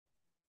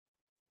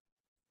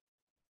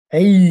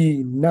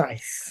Hey,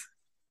 nice.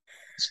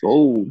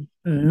 So,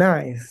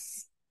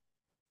 Nice.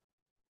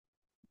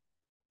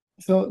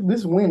 So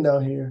this wind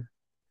out here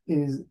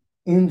is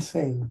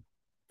insane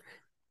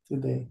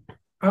today.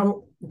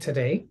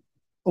 Today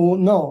Oh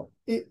no,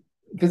 it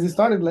because it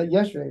started like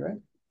yesterday, right?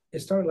 it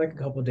started like a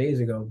couple of days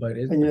ago, but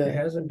it Yeah,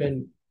 hasn't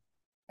been.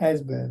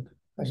 as bad,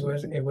 I It should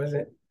was say. it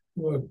wasn't.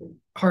 Well,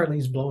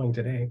 Harley's blowing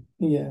today.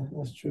 Yeah,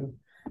 that's true.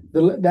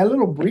 That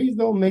little breeze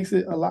though makes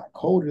it a lot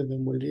colder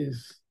than what it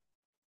is.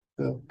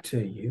 So, To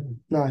you.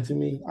 nah, to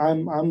me,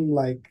 I'm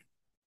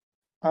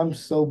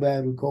so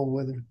bad with cold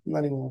weather. I'm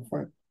not even on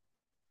front.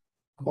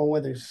 Cold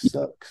weather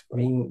sucks, bro.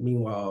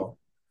 Meanwhile,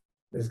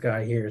 this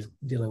guy here is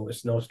dealing with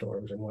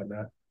snowstorms and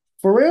whatnot.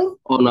 For real?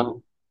 oh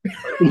no,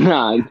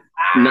 nah,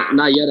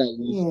 not yet at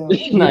least. Yeah,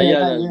 Not yeah,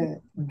 yet not at least.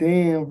 yet.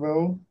 Damn,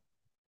 bro.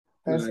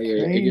 That's Nah,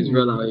 yeah, it gets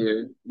real crazy. out here.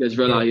 It gets You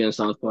real out can't here in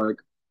South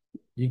Park.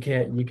 you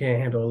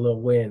can't handle a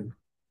little wind.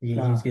 He's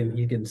Nah,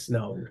 getting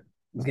snowed.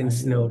 He's getting nah,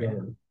 hell snowed no.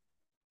 in.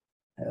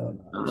 Hell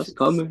no. Nah, This that's shit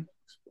coming.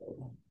 sucks,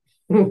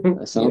 bro.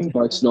 That South Getting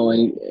Park snow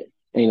ain't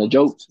a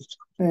joke.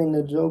 ain't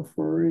a joke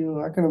for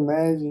real. I can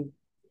imagine.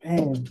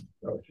 Man,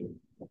 Oh, shoot.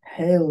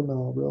 hell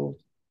no, bro.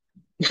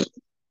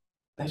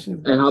 That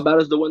shit's And like how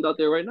bad is the wind out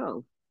there right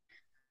now?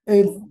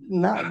 it's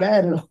not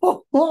bad at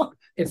all.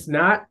 It's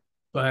not,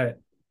 but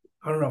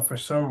I don't know. For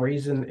some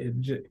reason, it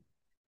just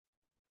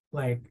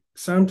like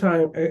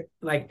sometime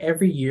like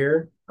every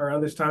year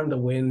around this time, the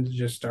wind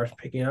just starts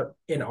picking up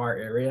in our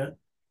area,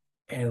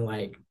 and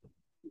like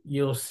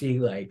you'll see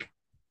like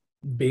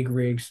big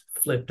rigs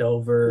flipped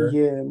over.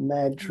 Yeah,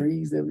 mad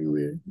trees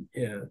everywhere.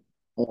 Yeah.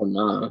 Oh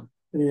nah,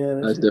 Yeah,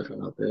 that's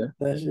different out there.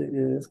 that shit,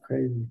 yeah, it's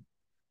crazy.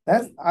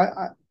 That's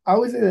I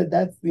always say that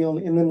that's the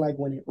only, and then like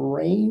when it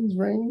rains,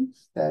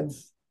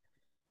 that's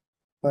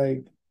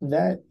like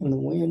that and the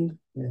wind.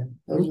 Yeah,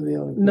 those are the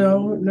only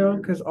No, things. no,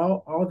 because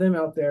all them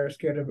out there are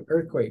scared of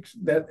earthquakes.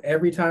 That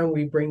every time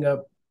we bring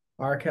up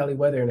our Cali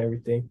weather and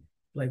everything,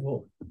 like,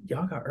 well,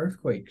 y'all got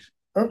earthquakes.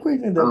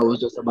 Earthquakes ain't that I bad. was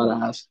just about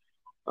to ask.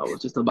 I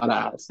was just about to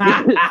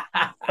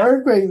ask.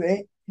 Earthquakes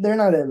ain't they're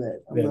not that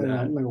bad. They're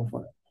not. I'm not gonna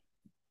front.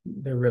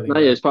 They're really Nah,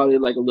 yeah, not. it's probably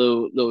like a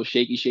little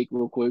shaky shake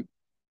real quick.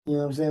 You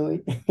know what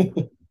I'm saying?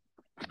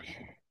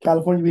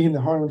 California be hitting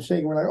the Harlem Shake,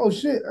 and we're like, oh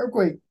shit,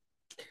 earthquake.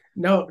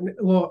 No,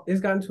 well,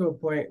 it's gotten to a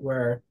point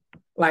where,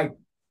 like,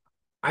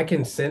 I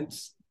can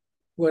sense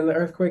when the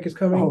earthquake is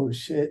coming. Oh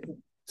shit.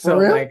 For So,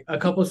 real? like, a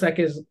couple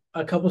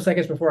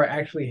seconds before it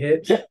actually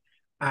hits,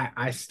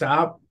 I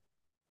stop.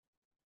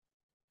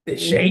 It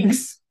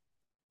shakes,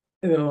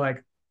 and then I'm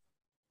like,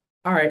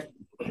 all right,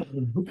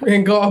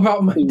 and go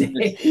about my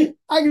day.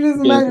 I can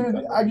just Yeah,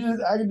 imagine.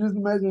 I can just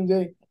imagine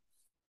Jay.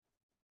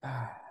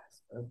 Ah,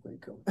 it's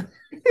earthquake coming.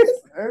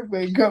 It's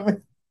earthquake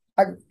coming.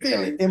 I can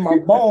feel it in my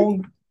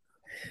bones.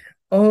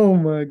 Oh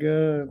my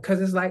god.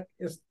 Because it's like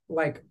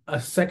a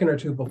second or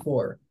two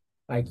before,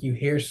 like you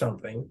hear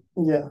something,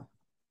 Yeah.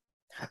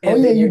 Oh and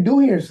yeah, then you you're do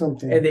hear and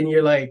something. then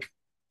you're like,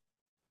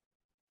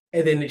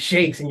 and then it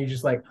shakes, and you're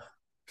just like,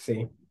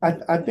 see,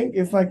 I think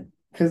it's like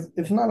because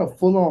it's not a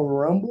full on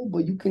rumble,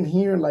 but you can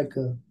hear like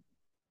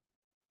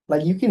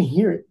you can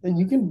hear it, and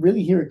you can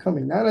really hear it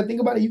coming. Now that I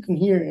think about it, you can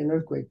hear an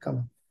earthquake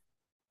coming.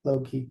 Low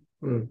key,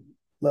 hmm.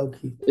 low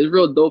key. it's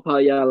real dope how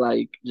y'all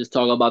like just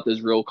talk about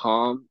this real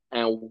calm.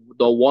 And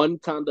the one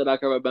time that I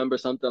can remember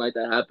something like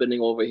that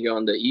happening over here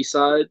on the east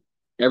side,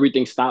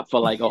 everything stopped for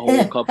like a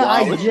whole couple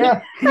hours.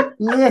 Yeah,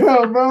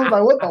 yeah, bro. I was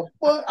like, what the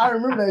fuck? I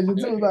remember that shit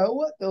too. I was like,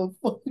 what the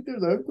fuck?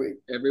 There's an earthquake.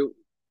 Every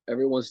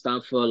everyone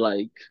stopped for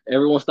like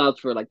everyone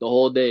stopped for like the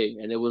whole day,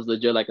 and it was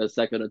legit like a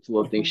second or two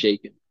of things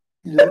shaking.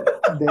 Just,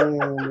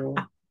 damn, bro.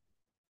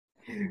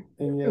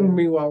 And yeah,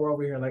 Meanwhile, we're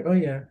over here like, oh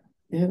yeah,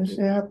 yeah, this shit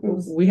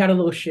happens. we had a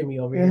little shimmy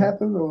over It here.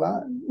 happens a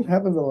lot. It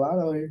happens a lot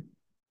out here.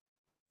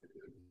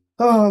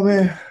 Oh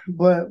man,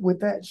 but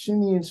with that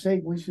shimmy and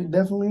shake, we should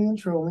definitely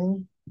intro,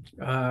 man.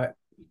 Uh,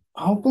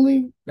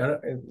 Hopefully, no,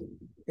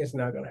 it's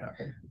not gonna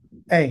happen.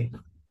 hey,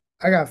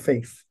 I got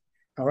faith.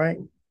 All right,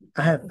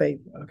 I have faith.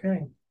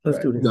 Okay, Let's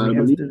but do You this. gotta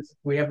Let's believe. do this.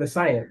 we have the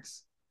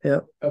science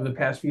Yep, of the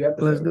past few let's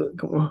episodes. do it.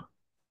 Come on.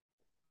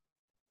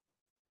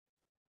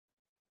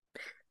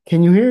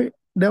 Can you hear it?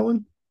 That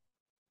one?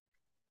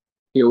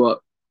 Hear what?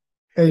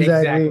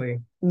 Exactly.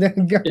 Exactly. Yeah.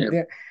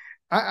 Goddamn.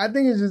 I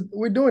think it's just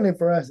we're doing it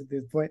for us at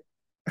this point.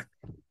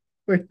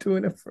 We're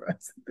doing it for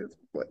us at this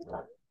point.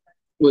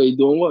 Wait,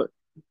 doing what?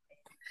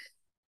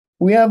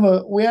 We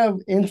have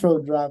intro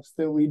drops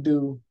that we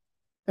do,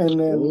 and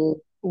then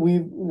Oh,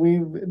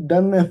 we've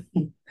done them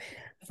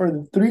for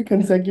the three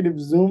consecutive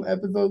Zoom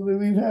episodes that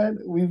we've had.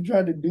 We've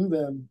tried to do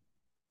them,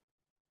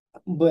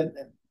 but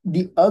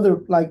the other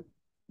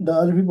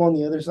people on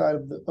the other side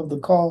of the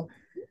call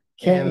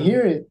can't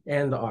hear and it,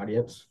 and the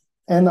audience.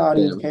 and the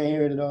audience damn. can't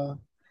hear it at all.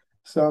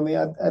 So I mean,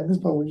 at this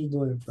point, we're just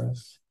doing it for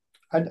us.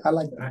 I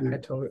like to I, do I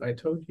it. told I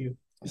told you.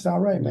 It's all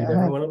right, You man.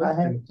 never want to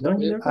listen. No,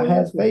 you never Okay, I want to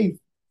had listen. faith.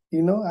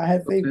 You know, I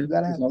had faith. okay. You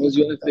gotta As have long faith as in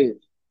you have yourself. faith,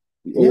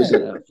 you always Yeah,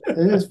 gotta have faith.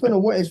 it's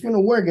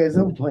gonna work at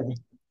some point.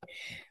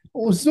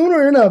 Well,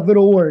 sooner enough,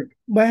 it'll work.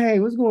 But hey,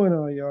 what's going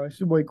on, y'all? It's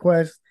your boy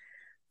Quest.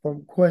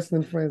 from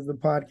Questlin Friends, the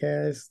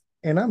podcast,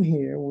 and I'm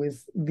here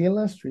with the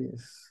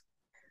illustrious,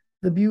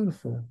 the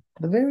beautiful,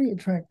 the very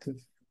attractive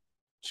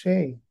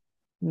Shay.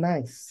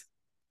 Nice.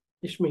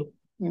 It's me.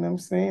 You know what I'm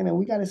saying? And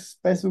we got a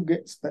special?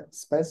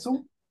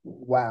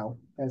 Wow,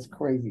 that's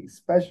crazy.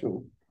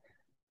 Special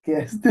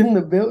guest in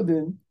the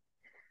building.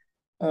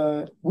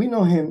 We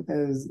know him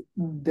as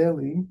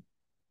Deli.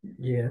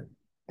 Yeah.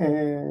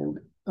 And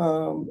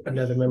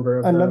another member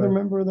of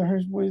the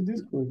Hirsch Boys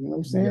Discord. You know what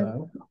I'm saying? Yeah.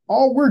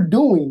 All we're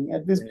doing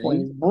at this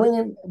point is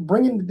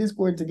bringing the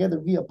Discord together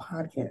via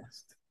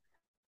podcast.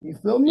 You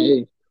feel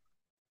me?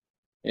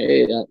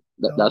 Hey,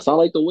 that sound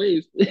like the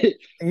wave. Yeah,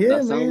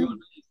 that sound man. real nice.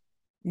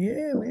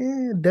 Yeah,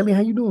 man. Deli, how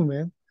you doing,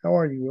 man? How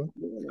are you,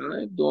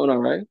 bro? Doing all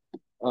right.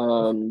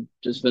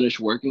 Just finished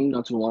working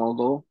not too long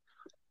ago.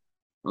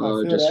 I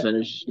feel Just that.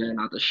 finished getting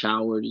out the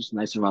shower, just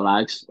nice and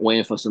relaxed,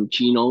 waiting for some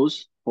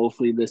chinos.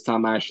 Hopefully this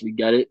time I actually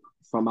get it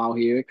from out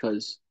here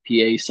because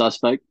PA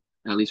suspect,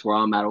 at least where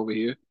I'm at over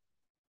here,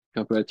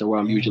 compared to where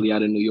I'm Damn. usually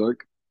at in New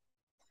York.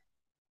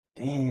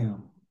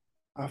 Damn.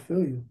 I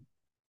feel you.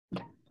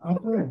 I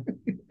feel it.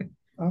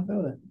 I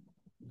feel it.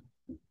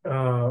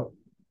 Well,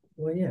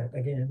 yeah.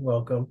 Again,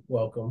 welcome.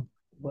 Thank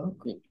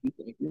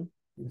you.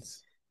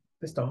 It's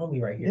the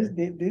homie right here.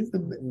 This the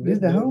homie. This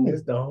the homie.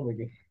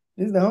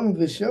 This is the homie for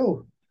the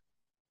show.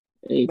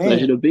 Hey, Man.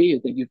 pleasure to be here.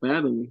 Thank you for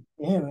having me.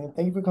 Yeah, man.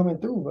 Thank you for coming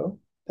through, bro.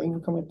 Thank you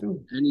for coming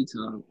through.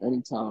 Anytime.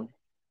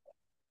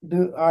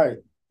 Dude, all right.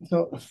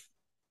 So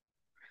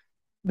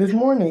this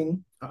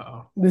morning,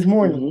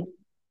 Mm-hmm.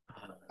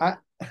 I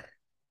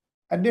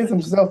did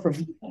some self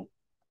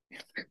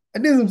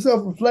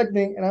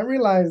reflecting, and I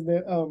realized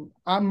that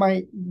I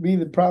might be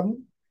the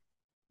problem.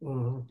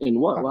 In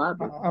what? What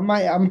happened? I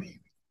might.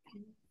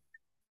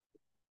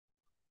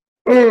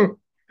 All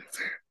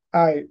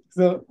right.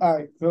 So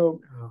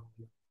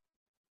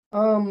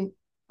a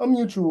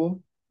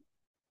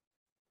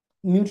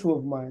mutual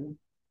of mine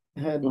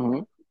had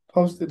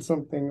posted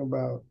something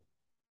about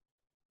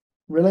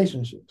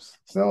relationships.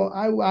 So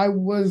I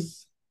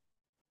was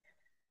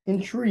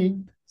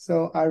intrigued,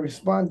 so I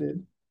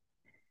responded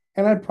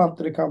and I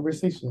prompted a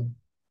conversation.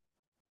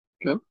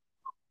 Okay.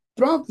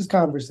 Throughout this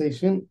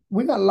conversation,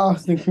 we got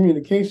lost in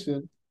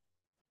communication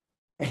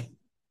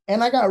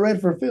and I got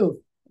read for filth,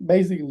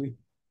 basically.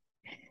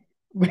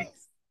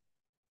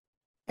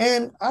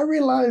 And I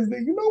realized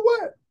that, you know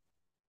what?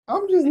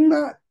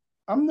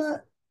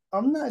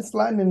 I'm not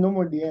sliding in no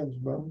more DMs,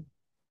 bro.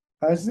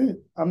 That's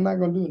it. I'm not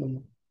gonna do it no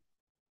more.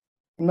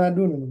 I'm not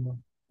doing it no more.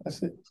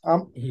 That's it.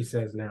 He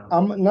says now.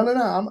 I'm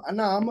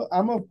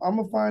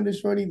gonna find this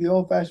shorty the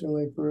old fashioned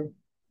way for real.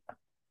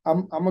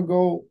 I'm gonna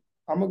go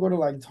to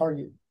like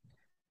Target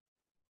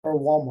or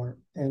Walmart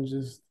and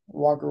just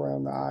walk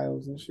around the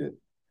aisles and shit.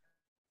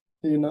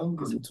 You know,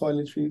 get some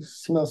toiletries,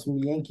 smell some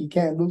Yankee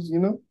candles, you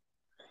know?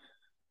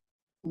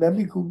 That'd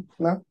be cool.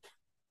 Nah.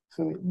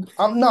 I'm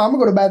gonna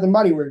go to Bath and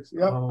Body Works.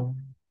 Yep.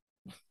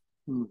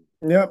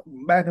 Yep,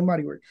 Bath and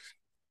Body Works.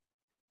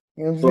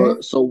 You know what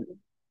I'm saying?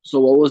 So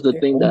what was the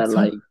thing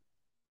that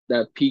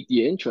piqued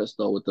your interest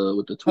though with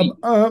the tweet?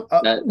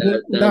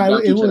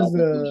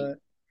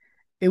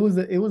 It was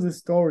a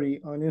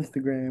story on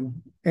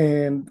Instagram,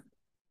 and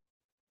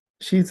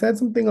she said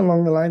something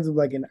along the lines of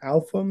like an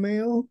alpha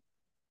male,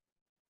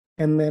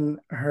 and then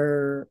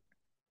her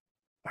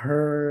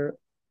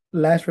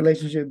last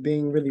relationship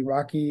being really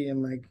rocky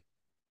and like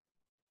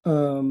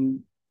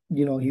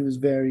he was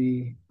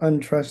very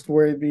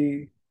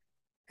untrustworthy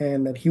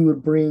and that he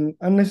would bring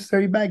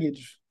unnecessary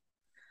baggage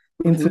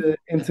into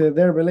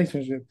their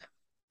relationship.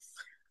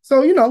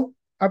 So,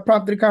 I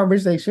prompted a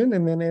conversation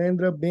and then it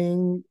ended up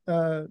being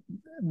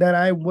that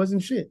I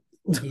wasn't shit.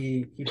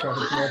 He tried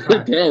to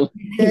therapize.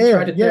 He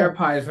tried to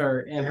therapize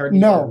her and her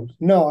DMs.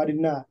 No, I did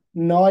not.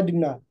 No, I did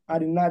not. I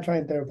did not try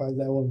and therapize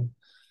that woman.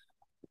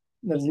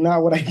 That's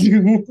not what I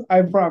do.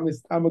 I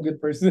promise. I'm a good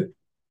person.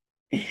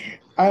 I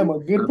am a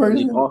good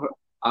person.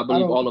 I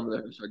believe all of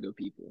them are good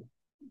people.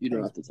 You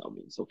don't have to tell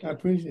me. It's okay. I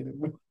appreciate it.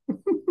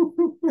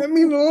 That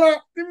means a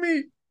lot to me.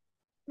 It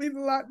means a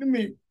lot to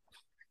me.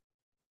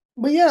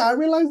 But yeah, I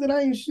realized that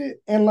I ain't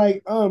shit. And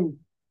like,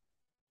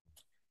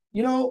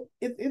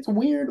 it's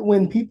weird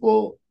when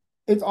people.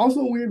 It's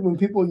also weird when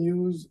people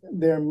use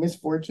their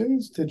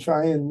misfortunes to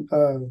try and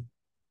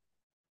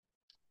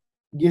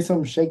get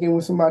something shaken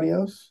with somebody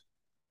else.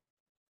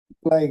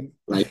 Like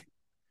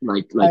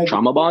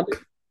trauma bond?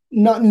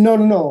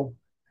 No.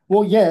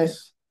 Well,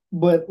 yes,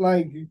 but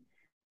like,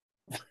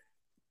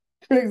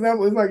 for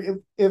example, it's like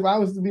if I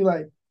was to be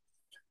like,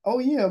 oh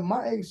yeah,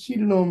 my ex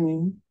cheated on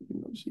me.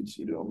 She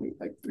cheated on me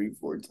like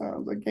 3-4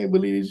 times. I can't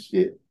believe this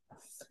shit.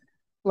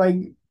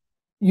 Like,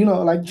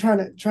 like trying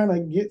to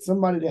get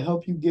somebody to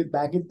help you get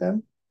back at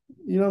them.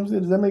 You know what I'm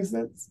saying? Does that make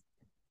sense?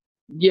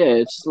 Yeah,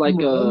 it's like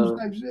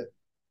type shit.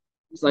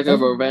 It's like a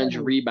revenge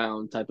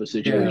rebound type of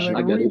situation.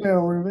 Yeah, like a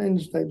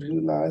revenge type shit.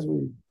 Nah, that's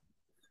weird.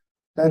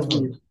 That's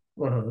weird.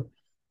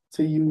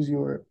 To use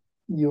your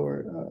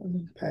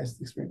past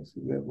experiences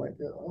of like,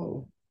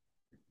 oh,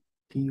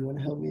 do you want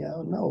to help me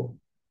out? No,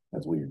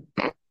 that's weird.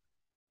 That's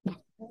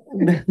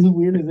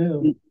weird as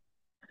hell.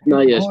 No,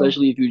 yeah, Oh,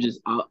 especially if you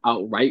just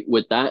outright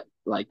with that,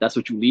 like that's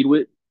what you lead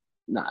with.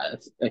 Nah, I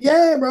can't.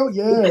 yeah, bro.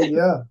 Yeah,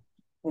 yeah.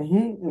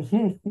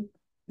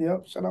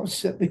 Yep. Shout out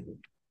Shelly.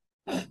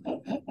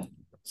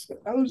 Shout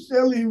out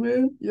Shelly,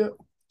 man. Yep.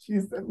 She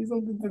sent me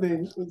something today.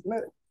 She was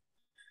nuts.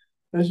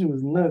 That shit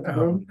was nuts, Oh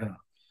bro. no.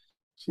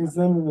 She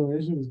sent me one.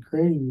 That shit was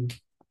crazy.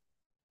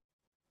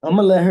 I'm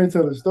gonna let her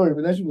tell the story,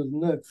 but that shit was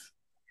nuts.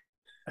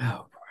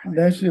 Oh,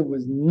 That shit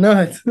was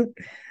nuts.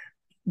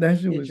 That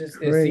shit it was just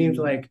it seems crazy.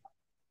 like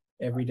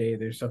every day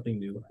there's something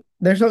new.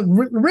 There's so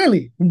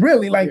really,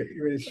 really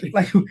Really.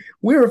 like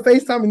we were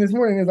FaceTiming this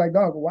morning. It's like,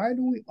 dog, why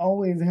do we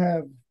always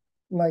have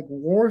like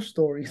war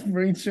stories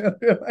for each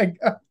other? Like,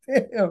 God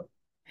damn.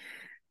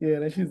 Yeah,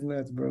 that shit's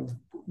nuts, bro.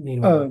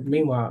 Uh,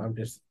 Meanwhile, I'm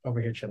just over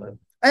here chilling,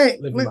 hey,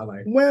 living my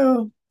life.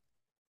 well,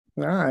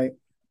 all right,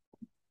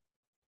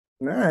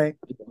 all right.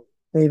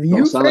 If Don't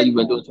you sound like say, you've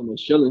been doing too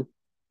much chilling.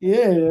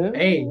 yeah,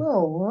 Hey,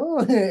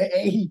 no,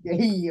 hey,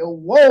 hey,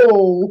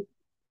 whoa,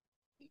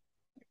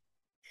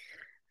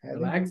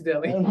 relax,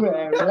 Deli.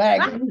 relax,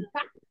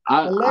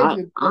 I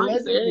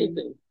ain't say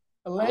anything.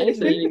 I ain't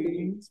say allegedly,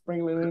 anything.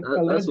 sprinkling in, That's what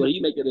allegedly. he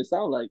making it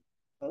sound like.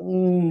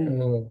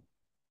 Mm. Oh.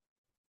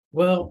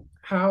 Well,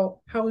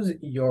 how was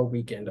your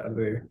weekend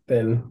other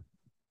than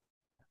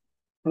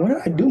What did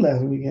I do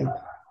last weekend?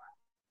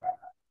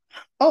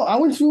 Oh, I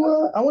went to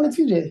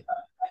TJ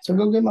to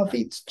go get my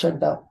feet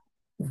checked out.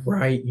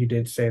 right? You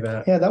did say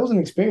that. Yeah, that was an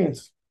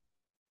experience.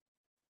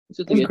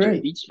 Just It to was get your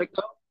great. feet checked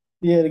out.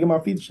 Yeah, to get my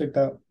feet checked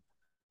out.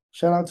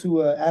 Shout out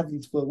to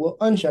Athlete's Foot. Well,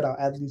 unshout out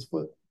Athlete's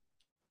Foot.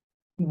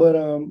 But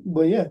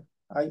yeah,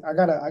 I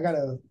got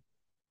a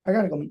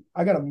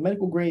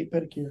medical grade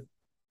pedicure.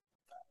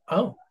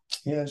 Oh,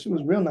 Yeah, she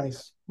was real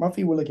nice. My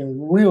feet were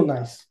looking real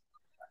nice.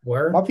 My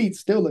were? feet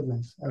still look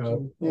nice, Oh,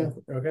 actually. Yeah,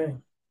 oh, okay.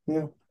 yeah.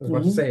 I was about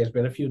to Hmm. say it's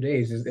been a few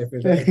days. If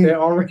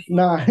they're already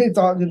Nah, it's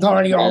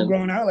already all Damn,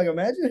 grown out. Like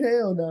imagine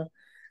hell no.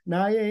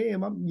 Nah,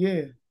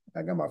 yeah.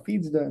 I got my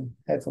feet done.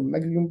 Had some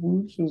Mexican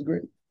food. She was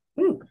great.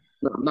 Hmm.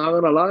 I'm not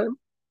gonna lie.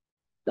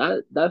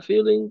 That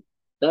feeling,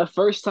 that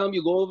first time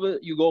you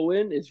go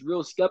in, it's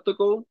real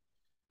skeptical,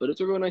 but it's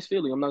a real nice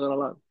feeling. I'm not gonna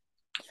lie.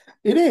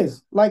 It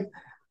is. Like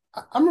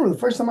I remember the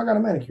first time I got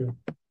a manicure.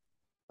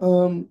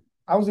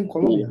 I was in Ooh,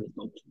 Colombia.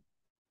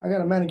 I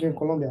got a manicure in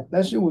Colombia.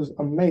 That shit was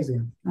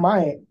amazing.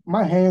 My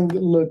hand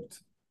looked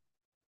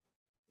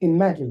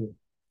immaculate.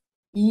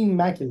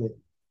 Immaculate.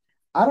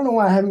 I don't know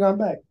why I haven't gone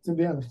back, to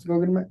be honest, to go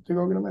get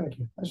a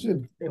manicure. I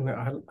should.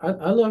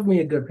 I love me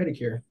a good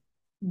pedicure.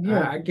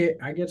 Yeah, I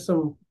get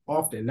some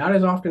often, not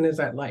as often as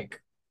I'd like,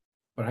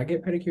 but I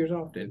get pedicures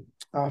often.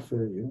 I feel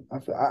you. I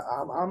feel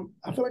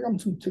like I'm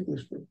too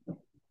ticklish for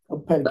a I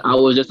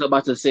pedicure. was just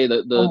about to say that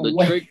I'm the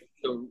way trick,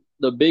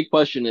 the big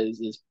question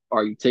is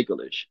are you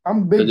ticklish?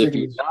 I'm big Because if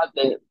you're ticklish. not,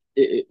 then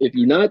if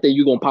you're not, then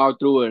you're gonna power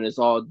through it and it's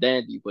all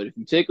dandy. But if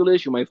you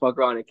ticklish, you might fuck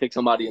around and kick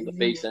somebody in the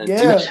face and do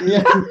Yeah,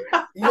 yeah,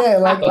 yeah.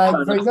 Like try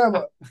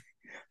to.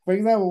 for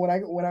example,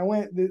 when I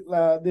went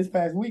this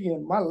past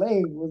weekend, my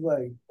leg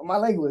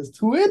was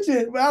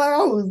twitching.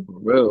 Man, For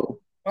real.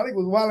 my leg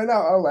was wilding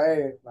out. I was like,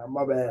 hey, nah,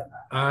 my bad.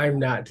 I'm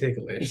not See,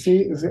 ticklish.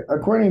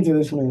 according to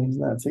this man, he's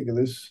not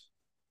ticklish.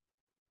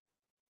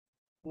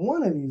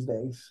 One of these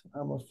days,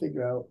 I'm gonna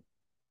figure out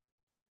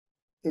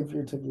if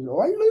you're ticklish.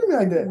 Why are you looking at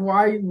me like that?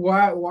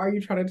 Why are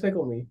you trying to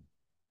tickle me?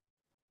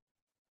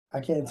 I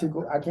can't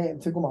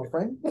tickle my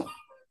friend.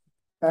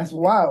 That's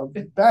wild.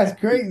 That's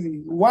crazy.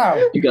 Wow.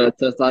 You The gotta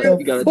test fuck?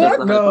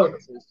 the No,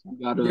 hypothesis.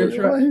 you're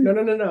trying.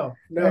 What?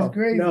 That's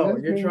crazy. No. That's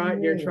crazy.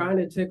 You're Yeah. trying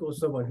to tickle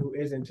someone who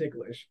isn't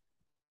ticklish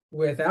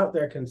without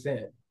their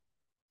consent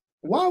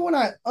Why would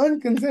I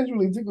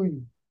unconsensually tickle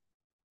you?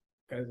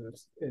 because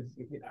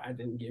I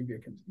didn't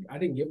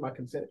give my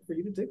consent for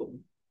you to tickle me.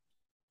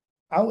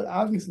 I would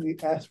obviously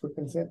ask for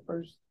consent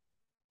first.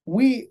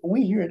 We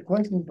here at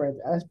Question Friends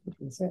ask for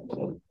consent.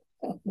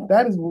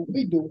 That is what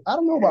we do. I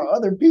don't know about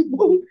other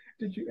people.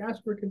 Did you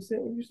ask for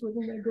consent when you slid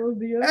in that girl's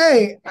DM?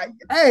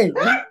 Hey.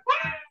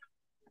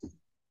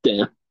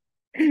 Damn.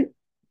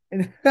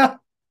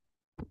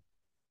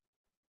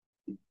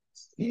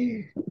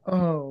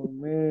 Oh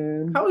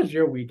man. How was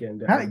your weekend,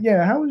 Devin?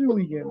 How was your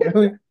weekend?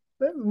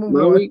 Let's move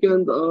My on.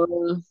 weekend,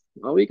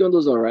 my weekend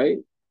was all right.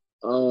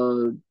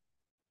 Uh,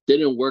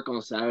 didn't work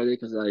on Saturday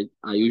because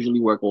I usually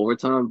work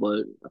overtime,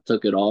 but I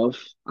took it off.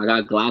 I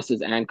got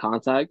glasses and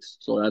contacts,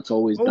 so that's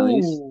always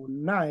nice. Oh,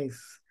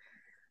 nice.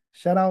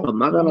 Shout out I'm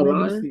not gonna being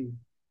able to lie. see.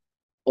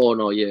 Oh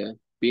no, yeah,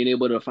 being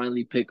able to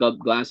finally pick up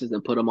glasses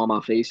and put them on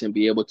my face and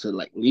be able to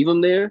like leave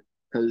them there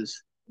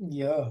because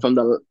Yeah. from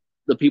the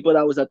people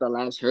that was at the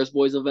last Hearst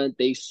Boys event,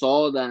 they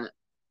saw that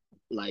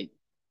like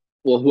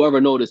well, whoever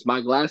noticed,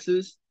 my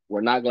glasses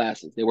were not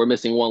glasses. They were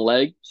missing one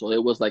leg, so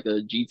it was like a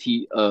a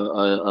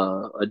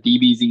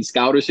DBZ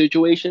scouter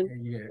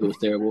situation. Yeah. It was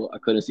terrible. I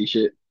couldn't see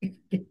shit.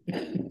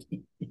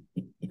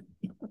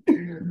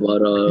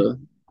 But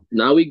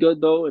now we good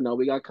though, and now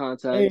we got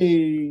contacts.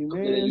 Hey I'm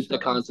getting man, used to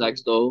shout out to you.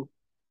 contacts though.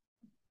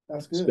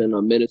 That's It's good. been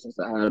a minute since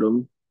I had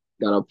them.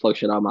 Gotta pluck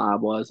shit out my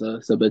eyeballs.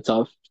 It's a bit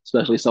tough,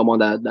 especially someone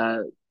that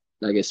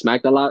gets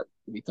smacked a lot.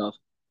 It'd be tough.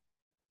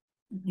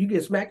 You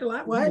get smacked a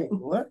lot? What?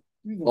 What?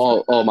 You can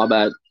smack. Oh, my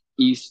bad.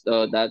 East,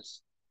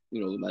 that's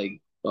like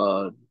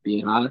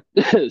being high,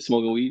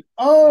 smoking weed.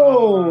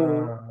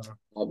 Oh,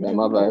 Uh, My bad, man,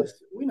 my bad.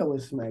 we know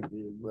what smack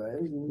is, bro.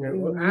 yeah,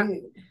 well,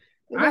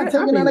 They got I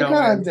taken be out of knowing.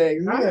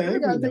 context. Yeah, I they be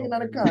got taken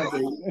out of knowing.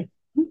 context.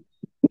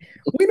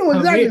 We know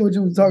exactly Me, what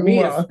you was talking me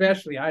about.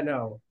 especially, I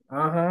know.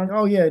 Uh-huh.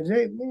 Oh yeah,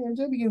 Jay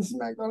be getting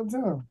smacked all the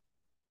time.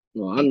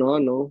 No, I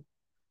know.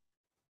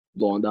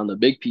 Going down the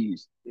big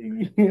P's.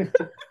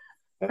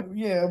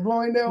 Yeah,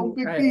 blowing down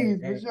big Hey, P's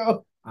for hey,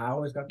 sure. I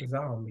always got the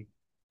Zon on me.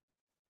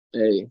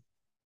 Hey,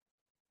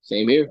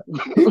 same here.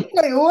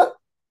 Wait, what?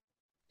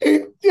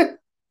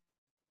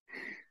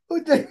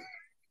 Who just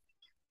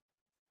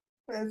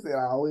man said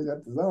I always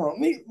got the zone?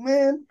 Me,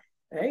 man,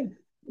 Hey,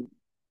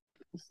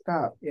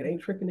 stop. it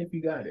ain't tricking if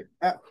you got it.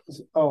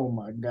 Oh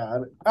my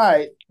God. All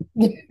right.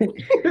 All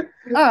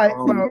right,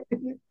 Um, bro.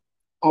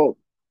 oh,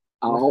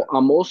 What's up?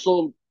 I'm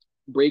also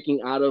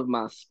breaking out of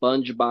my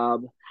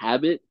SpongeBob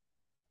habit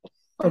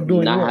I'm of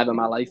doing not what? having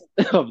my license.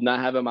 Of not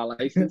having my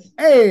license.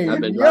 Hey,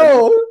 I've been driving.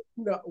 yo, No,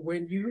 let's go.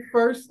 when you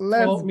first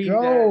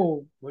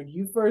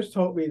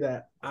told me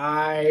that,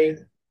 I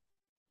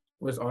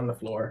was on the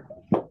floor.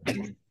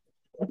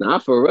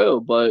 Not for real,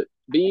 but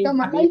I got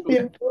my being life from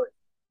in for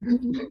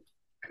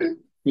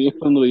being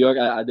from New York,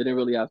 I didn't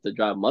really have to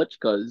drive much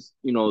because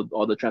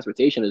all the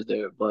transportation is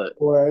there. But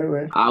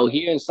Wait. out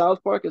here in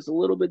South Park, it's a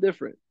little bit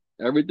different.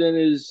 Everything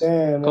is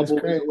Damn, a that's couple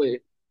ways crazy. away.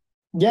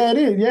 Yeah, it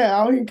is. Yeah,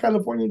 out here in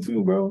California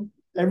too, bro.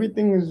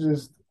 Everything is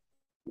just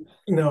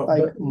No,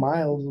 like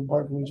miles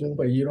apart from each other.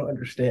 but you don't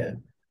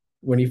understand.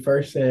 When he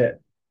first said,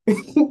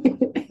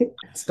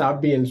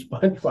 "Stop being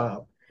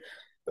SpongeBob,"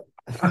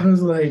 I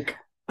was like,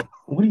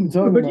 What are you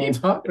talking "What are you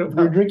about? talking You're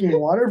about?" drinking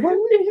water from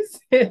me? He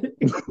said,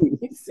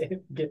 "He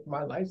said, get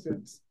my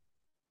license."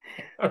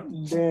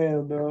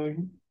 Damn, dog.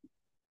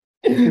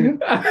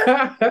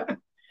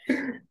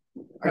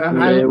 I,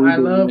 Yeah, we I doing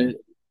love it.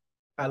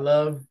 I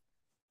love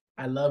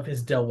I love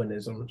his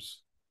Delwinisms.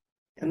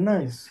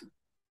 Nice.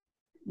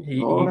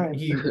 Nice.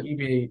 He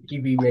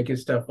be making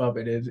stuff up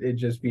and it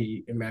just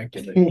be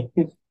immaculate.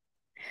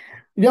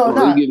 Yo, Oh, you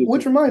nah, give me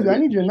which reminds me, I 2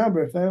 seconds. need your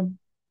number, fam.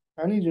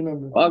 I need your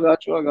number. I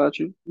got you. I got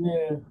you.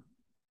 Yeah.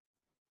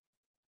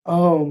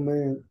 Oh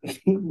man.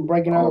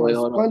 Breaking out Oh of my wait,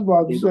 hold on. I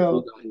SpongeBob think the food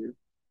shell. got here.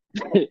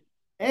 Give me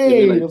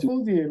Hey, like the two.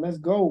 food's here. Let's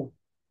go.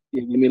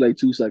 Yeah, give me like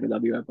 2 seconds. I'll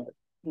be right back.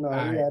 No, All you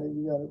right. got it.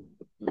 You got it.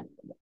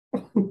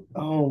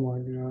 Oh my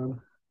God.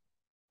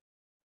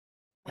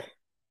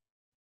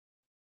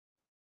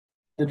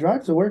 The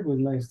drive to work was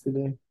nice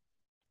today.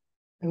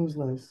 It was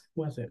nice.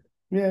 Was it?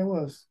 Yeah, it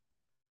was.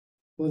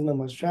 Wasn't that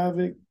much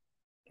traffic.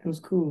 It was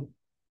cool.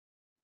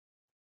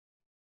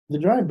 The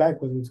drive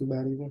back wasn't too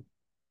bad either.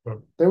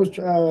 Hmm. There was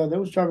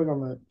traffic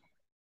on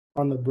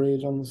the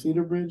bridge, on the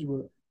Cedar Bridge,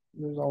 but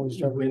there's always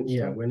traffic When this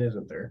time. when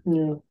isn't there?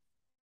 Yeah,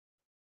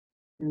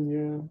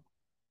 yeah.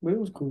 But it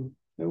was cool.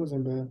 It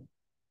wasn't bad.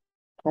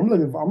 I'm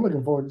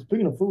looking forward.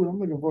 Speaking of food, I'm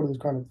looking forward to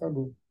this kind of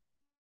taco.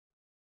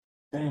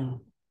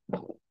 Damn,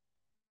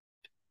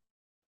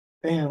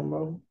 damn,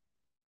 bro.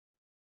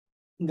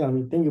 You got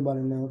me thinking about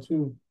it now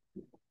too.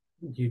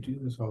 You do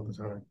this all the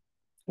time.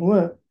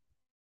 What?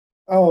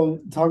 Oh,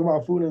 talk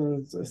about food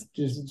and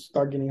just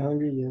start getting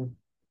hungry. Yeah.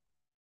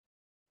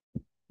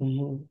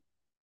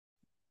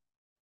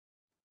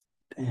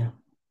 Damn,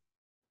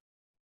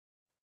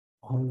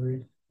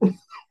 hungry.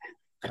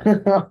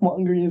 I'm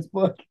hungry as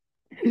fuck.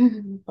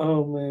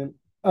 Oh man.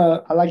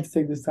 I like to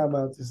take this time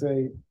out to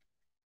say,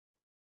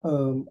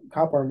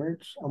 cop our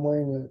merch. I'm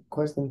wearing a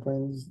Quest and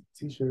Friends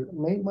t-shirt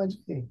made by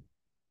Jay.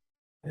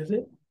 Is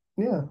it?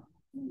 Yeah.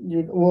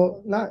 You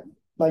well, not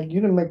like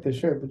you didn't make the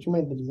shirt, but you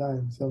made the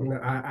design. So No,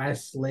 I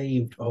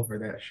slaved over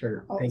that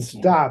shirt. oh, Thank you.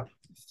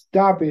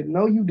 stop it.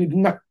 No, you did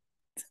not.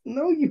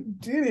 No, you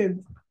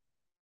didn't.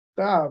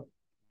 Stop.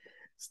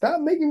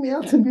 Stop making me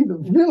out to be the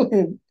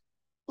villain.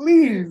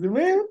 Please,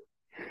 man.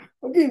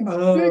 I'm getting sick.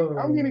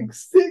 I'm Oh, getting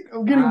sick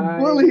of getting I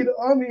bullied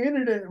on the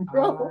internet,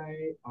 bro.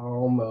 I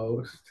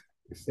almost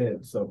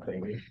said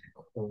something crazy.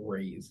 What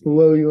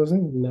were you gonna say?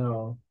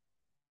 No,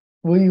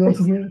 What are you gonna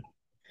say?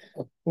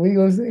 What are you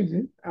gonna say,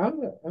 Jay? I'm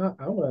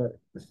gonna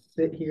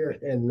sit here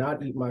and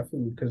not eat my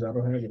food because I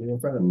don't have it in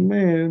front of me.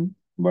 Man,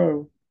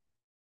 bro.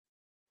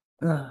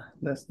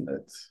 That's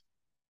nuts.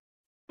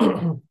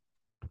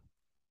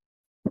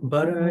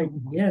 But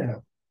yeah,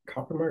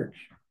 copper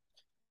merch.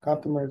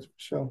 Cop the merch for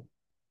sure.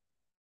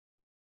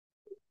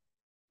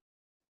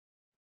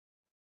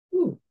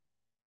 Ooh,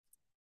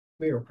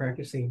 we were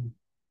practicing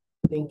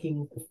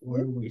thinking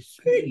before we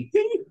speak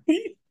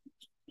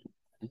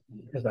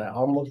because I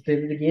almost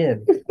did it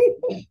again.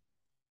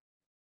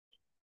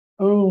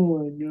 Oh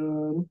my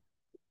God.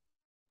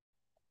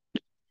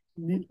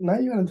 Now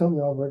you're gonna tell me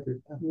off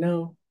record.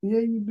 No, Yeah,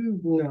 you do.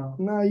 no,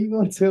 Nah, you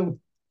gonna tell me.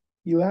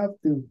 You have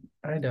to.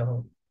 I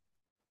don't.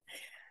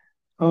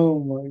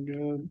 Oh my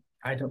God.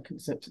 I don't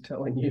consent to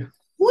telling you.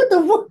 What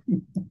the fuck?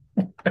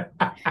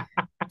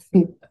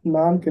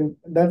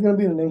 That's gonna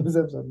be the name of this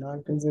episode.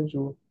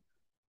 Non-consensual.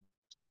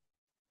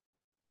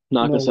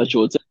 No way.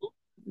 Non-consensual.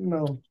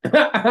 No.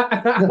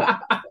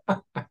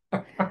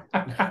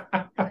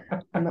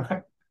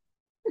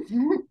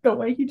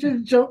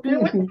 just jumped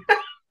in with.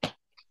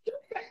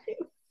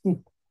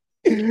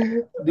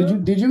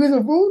 Did you get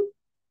some food?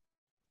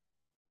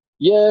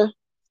 Yeah,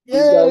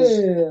 these guys.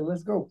 Yeah,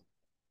 let's go.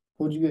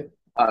 What'd you get?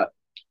 I,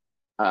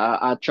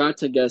 I tried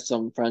to get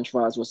some French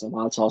fries with some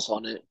hot sauce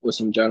on it with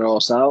some General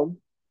Tso,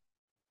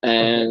 Okay.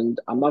 and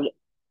I'm not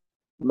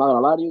gonna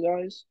lie to you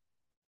guys.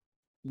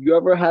 You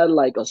ever had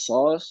like a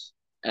sauce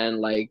and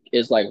like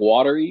it's like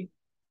watery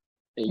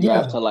and you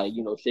have Yeah, to like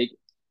shake.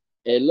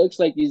 It looks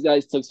like these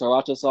guys took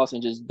sriracha sauce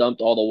and just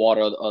dumped all the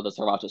water of the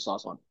sriracha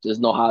sauce on. There's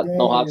no hot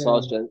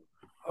sauce. damn. Just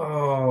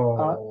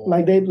Oh,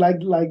 Like they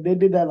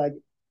did that like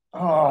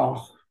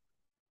oh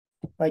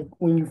like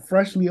when you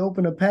freshly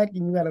open a pack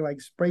and you gotta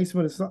like spray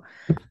some of the sauce.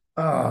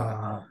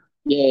 Ah,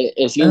 yeah,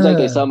 it seems like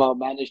they uh, somehow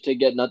managed to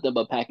get nothing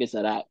but packets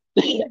of that.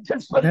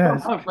 Just put it on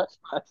that's my French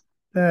fries.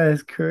 that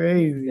is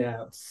crazy.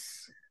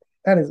 yes.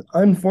 That is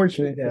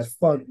unfortunate as Yes.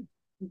 fuck.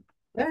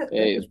 That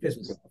Hey, just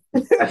pissed me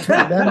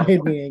That off.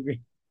 made me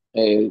angry.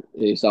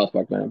 hey, South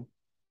Park man.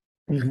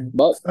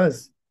 But It's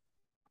us.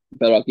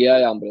 pero aquí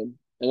hay hambre,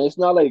 and it's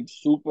not like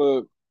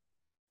super.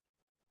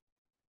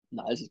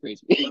 Nah, this is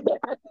crazy.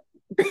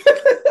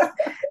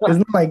 It's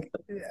not like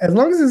as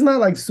long as it's not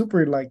like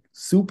super like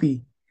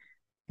soupy,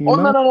 you Oh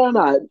no know? no no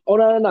no! Oh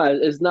no no no!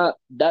 It's not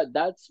that.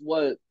 That's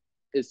what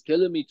is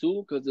killing me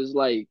too, because it's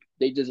like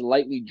they just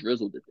lightly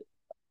drizzled it.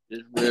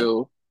 It's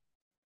real,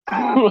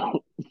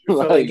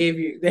 So they like gave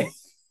you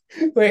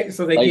wait,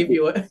 so they like gave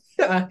you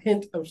a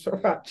hint of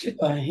sriracha.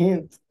 A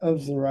hint of a,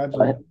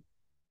 sriracha.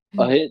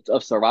 a hint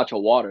of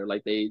sriracha water.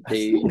 Like they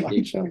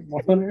Sriracha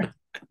water.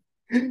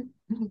 they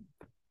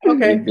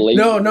Okay. No,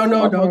 blatantly no,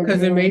 no, Oh sriracha. no, my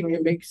because it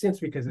god. makes sense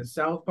because it's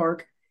South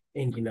Park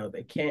and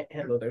they can't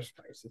handle their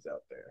spices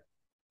out there.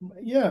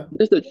 Yeah.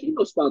 It's the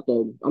Chino spot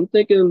though. I'm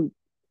thinking.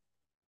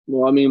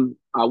 Well, I mean,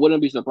 I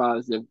wouldn't be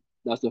surprised if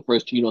that's the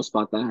first Chino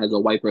spot that has a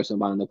white person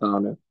behind the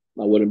counter.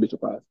 I wouldn't be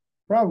surprised.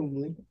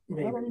 Probably. I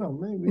don't Maybe. know.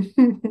 Maybe.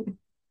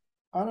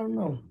 I don't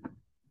know.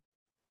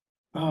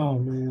 Oh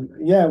man.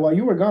 Yeah, while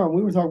you were gone,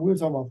 we were talking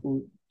about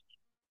food.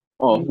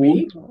 Oh, We food.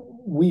 Me?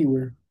 we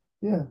were.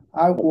 Yeah.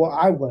 I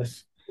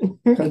was.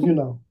 Because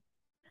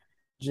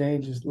Jay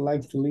just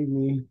likes to leave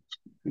me,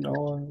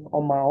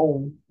 on my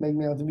own, make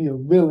me out to be a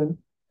villain.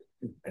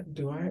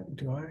 Do I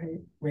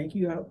make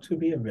you out to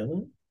be a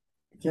villain?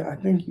 Yeah, I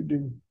think you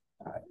do.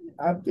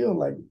 I feel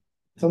like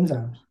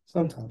sometimes,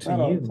 To not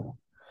all the you. time.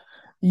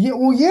 Yeah,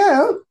 well,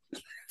 yeah.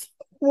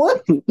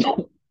 What?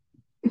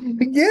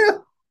 Yeah,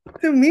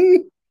 to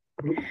me.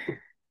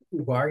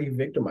 Why are you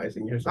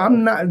victimizing yourself?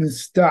 I'm not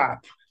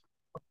stop.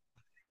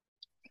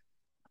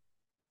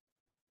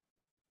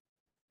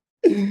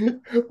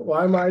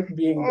 Why am I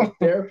being the Oh,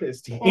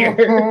 therapist oh here?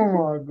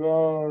 my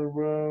god,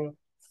 bro.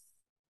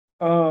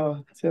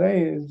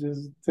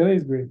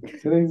 Today's great.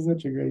 Today's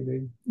such a great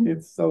day.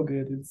 It's so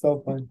good. It's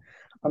so fun.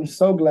 I'm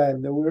so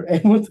glad that we were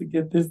able to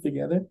get this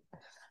together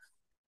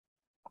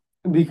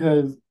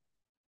because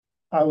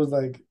I was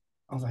like,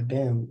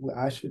 damn,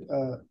 I should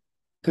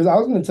because I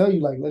was gonna tell you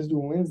like let's do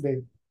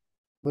Wednesday,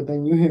 but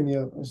then you hit me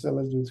up and said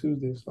let's do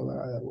Tuesday. So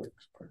like, that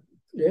works perfect.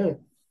 Yeah,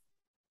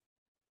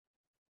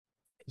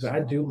 because I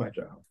So do my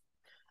job.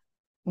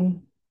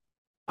 mm,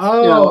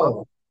 Yeah,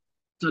 Oh,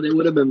 so they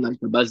would have been like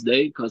the best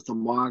day because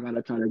tomorrow I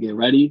gotta try to get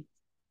ready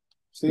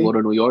to go see,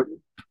 to New York.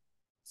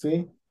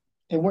 see,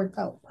 it worked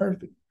out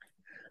perfect.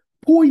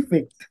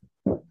 Perfect.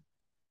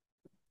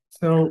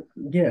 so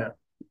yeah.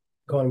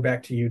 Going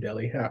back to you,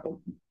 Deli. How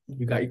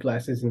you got your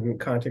glasses and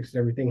context and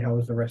everything? How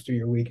was the rest of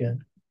your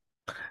weekend?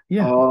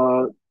 Yeah.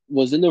 Uh,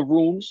 was in the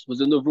rooms a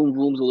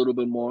little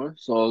bit more,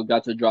 so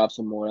got to drop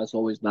some more. That's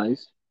always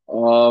nice.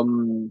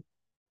 Um,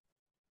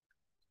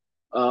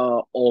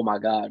 oh my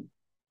God,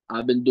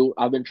 I've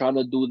been trying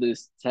to do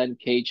this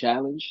 10K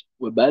challenge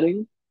with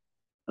betting,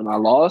 and I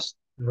lost,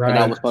 and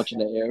I was Right. punching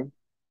the air.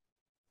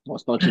 I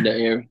was punching the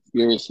air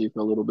furiously for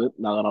a little bit.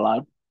 Not gonna lie.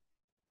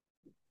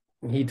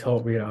 He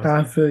told me, and I was I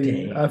like, feel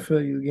you. I dang.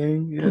 feel you,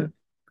 gang. Yeah.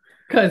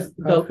 Because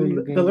I feel you,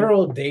 the gang.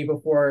 literal day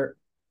before,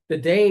 the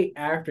day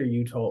after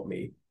you told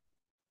me,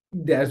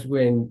 that's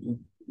when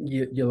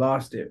you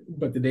lost it.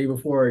 But the day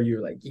before,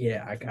 you're like,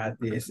 yeah, I got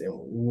this, and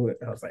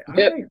I was like, all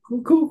Yeah, right,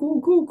 cool, cool,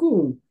 cool, cool,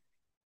 cool.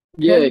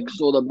 yeah. Okay,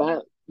 So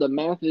the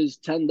math is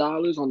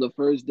 $10 on the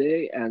first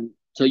day, and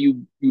so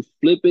you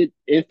flip it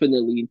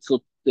infinitely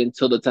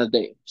until the 10th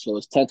day. So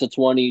it's 10 to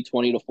 20,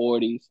 20 to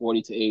 40,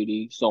 40 to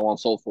 80, so on and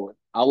so forth.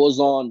 I was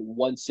on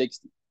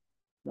 160.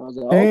 And I was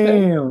like,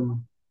 okay,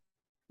 Damn.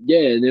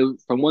 yeah. And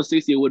from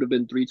 160, it would have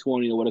been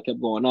 320. It would have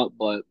kept going up,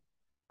 but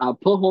I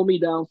put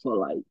homie down for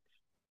like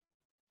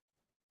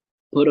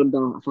put him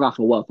down. I forgot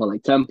for what, for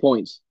like 10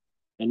 points,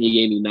 and he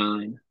gave me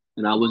nine,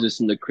 and I was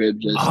just in the crib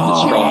just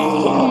distraught.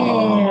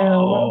 Damn,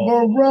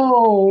 oh,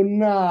 bro,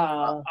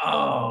 nah. I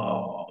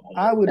oh,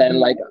 would And be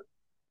like,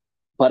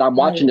 but I'm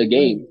watching the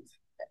game.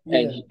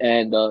 irate.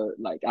 And Yeah.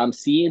 like I'm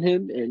seeing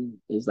him, and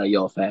it's like,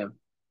 yo, fam,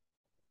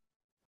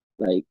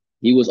 like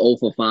he was 0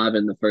 for 5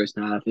 in the first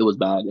half. It was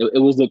bad. It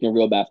was looking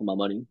real bad for my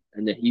money.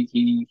 And then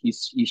he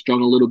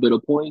strung a little bit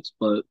of points,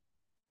 but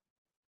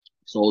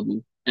sold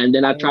me. And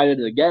then I tried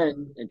it again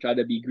Damn. and tried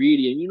to be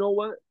greedy. And you know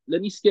what?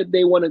 Let me skip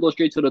day one and go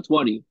straight to the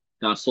 20.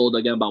 Got sold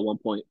again by 1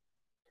 point.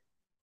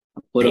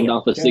 Put them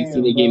down for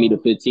 16. They Damn, gave me the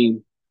bro.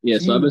 15. Yeah,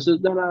 so ever Jeez.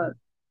 since then,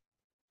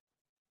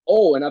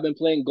 and I've been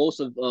playing Ghost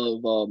of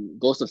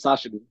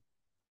Sashimi.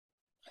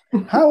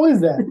 How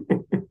is that?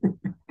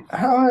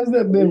 How has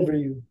that been for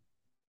you?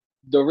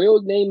 The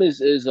real name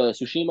is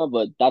Tsushima,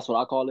 but that's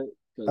what I call it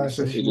because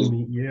it just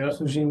Sashimi. Yeah.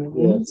 Sushi.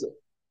 yeah.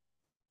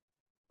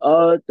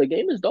 Mhm. The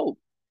game is dope.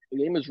 The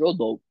game is real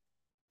dope.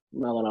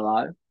 I'm not gonna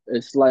lie.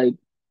 It's like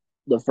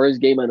the first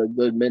game in a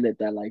good minute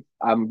that like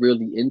I'm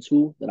really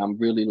into, that I'm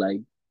really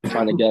like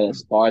trying to get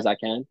as far as I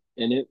can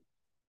in it.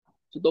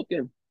 It's a dope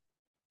game.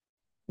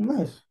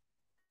 Nice.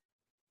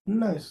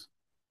 Nice.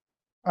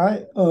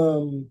 I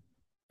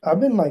I've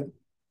been like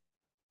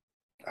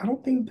I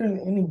don't think there's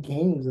any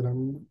games that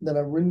I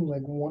really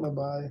like want to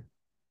buy.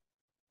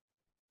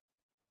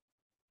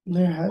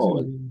 There hasn't Oh,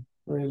 been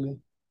really.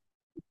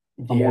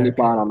 I'm only Yeah.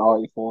 playing on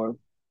RE4.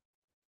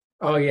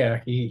 Oh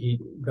yeah. He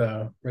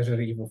the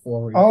Resident Evil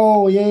 4.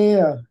 Oh yeah, yeah,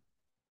 yeah.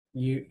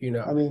 You I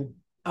know, mean,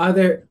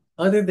 other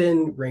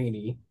than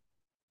Rainy,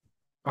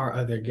 our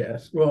other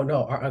guest. Well,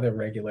 no, our other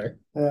regular.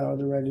 yeah,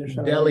 the regular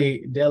shout out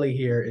Rainy. Deli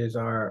here is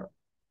our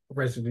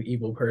Resident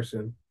Evil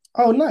person.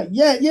 Oh, nice.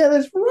 Yeah, yeah,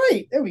 that's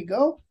right. There we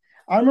go.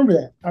 I remember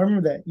that. I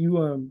remember that.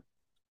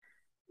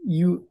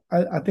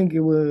 I think it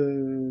was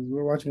we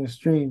were watching a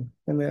stream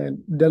and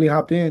then Deli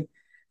hopped in and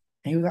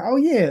he was like, "Oh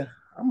yeah,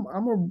 I'm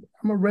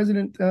a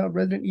Resident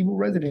Evil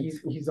resident."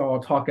 He's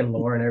all talking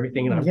lore and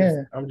everything, and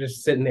Yeah. I'm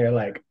just sitting there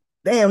like,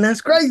 Damn,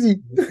 that's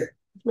crazy. this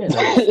man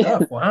knows his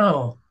stuff.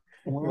 Wow,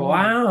 Wow.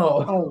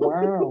 wow. Oh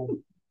wow.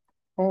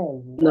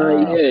 Oh Nah,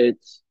 wow. yeah,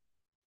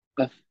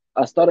 I,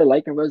 I started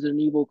liking Resident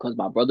Evil because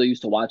my brother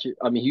used to watch it.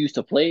 I mean, he used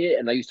to play it,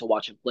 and I used to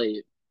watch him play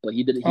it. But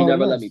he Oh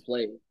never let me nice.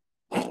 play it,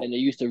 and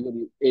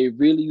it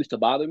really used to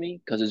bother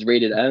me because it's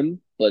rated M.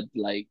 But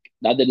like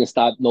that didn't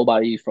stop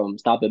nobody from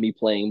stopping me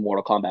playing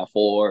Mortal Kombat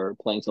 4 or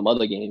playing some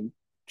other game,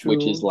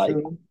 which is True, like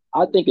true.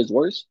 I think is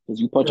worse because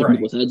you punching Right.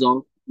 people's heads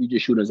off, you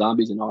just shooting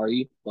zombies in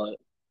RE. But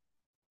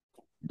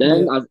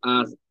then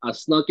Yeah. I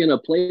snuck in a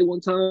play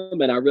one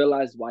time, and I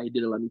realized why he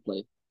didn't let me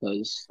play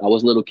because I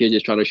was a little kid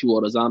just trying to shoot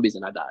all the zombies,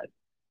 and I died.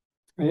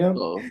 Yep.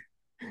 So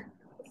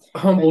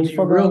And Humbled you you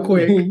fuck real around,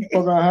 quick. you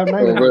fuck around have for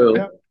nightmares. real.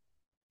 Yep.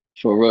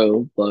 For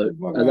real. But You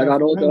fuck as I around have got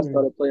some older, I nightmares.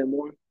 started playing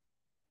more.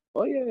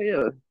 Oh yeah,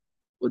 yeah.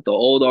 With the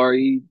old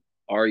RE,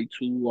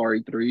 RE2,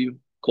 RE3,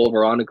 Code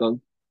Veronica.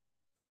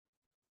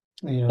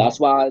 Yeah. That's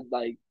why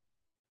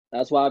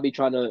that's why I be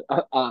trying to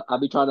I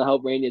be trying to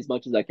help Rainy as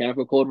much as I can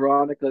for Code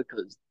Veronica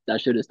because that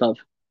shit is tough.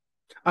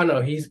 I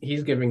know he's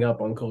giving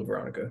up on Code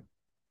Veronica.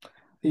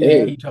 Yeah.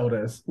 Hey, He told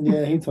us.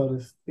 Yeah, he told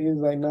us. He was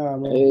like, nah,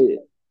 man. hey,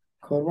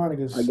 Code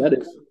Veronica I get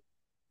it. sucks.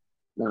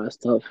 Nah, it's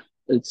tough.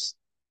 It's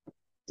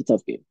a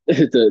tough game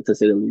to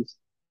say the least.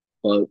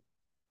 But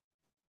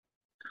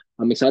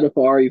I'm excited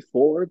for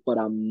RE4, but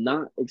I'm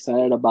not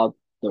excited about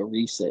the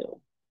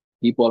resale.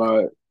 People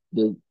are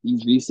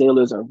these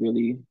resellers are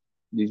really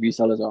these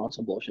resellers are on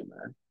some bullshit,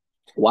 man.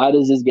 Why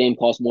does this game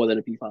cost more than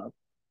a P5?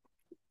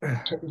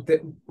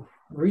 The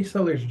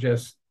resellers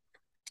just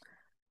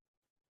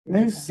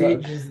They they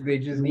suck. just they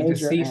just need to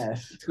Major cease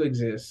ass. to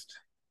exist.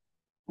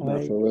 Not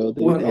Like for real. with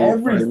They was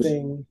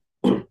everything,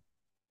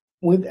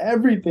 with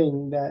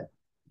everything that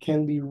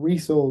can be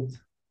resold,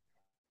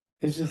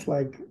 it's just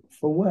like,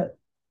 for what?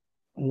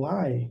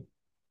 Why?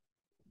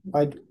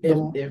 Like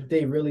the If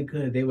they really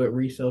could, they would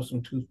resell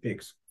some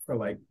toothpicks for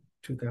like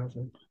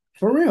 2,000.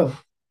 for real.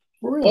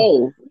 For real.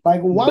 oh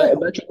Like why?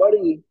 bet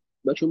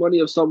your money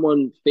if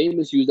someone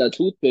famous used that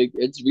toothpick,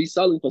 it's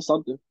reselling for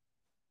something.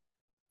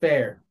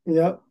 Fair.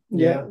 Yep.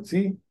 Yeah. Yeah.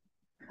 See?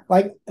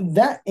 Like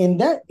that in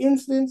that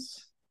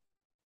instance,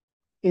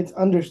 it's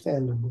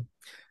understandable.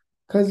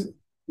 Because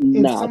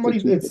Nah, it's a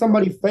it's toothpick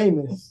somebody though.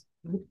 famous,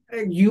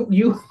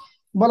 You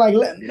but like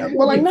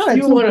but like not a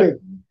you want toothpick, a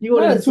you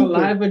want not a a toothpick,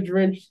 saliva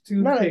drenched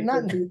not a toothpick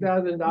not for two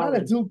thousand not a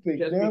dollars toothpick.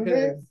 You just know what I'm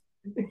saying?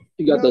 because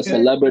You You got know what the I'm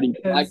saying? celebrity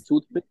black because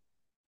toothpick.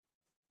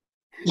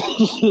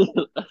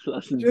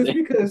 That's just insane.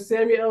 because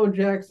Samuel L.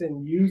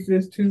 Jackson used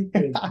this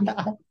toothpick,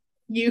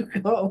 you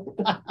go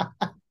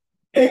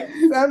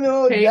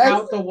Samuel L. pay Jackson.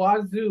 out the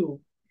wazoo.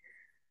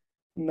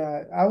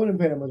 Nah, I wouldn't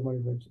pay that much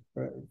money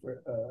for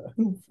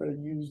the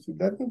used tooth.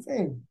 That's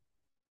insane.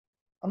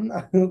 I'm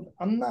not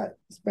I'm not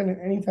spending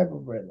any type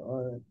of bread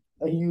on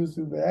a used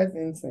tooth. That's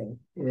insane.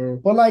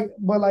 Mm. But like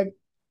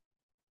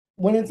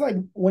when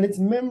it's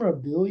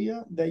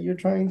memorabilia that you're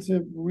trying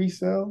to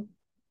resell,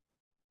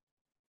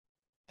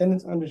 then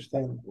it's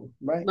understandable,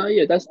 right? Nah,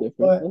 yeah, that's different.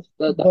 But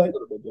That's a but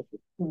little bit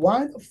different.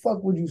 why the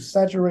fuck would you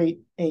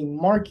saturate a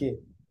market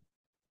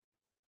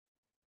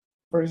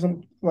for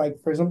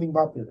something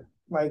popular?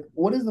 Like,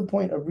 what is the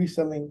point of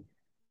reselling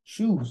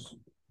shoes?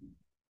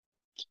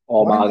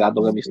 Oh Why my not God,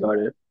 don't get just me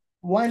started.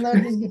 why not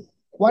just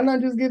why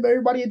not just give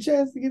everybody a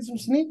chance to get some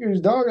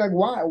sneakers, dog? Like,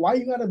 why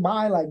you gotta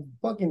buy like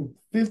fucking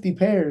 50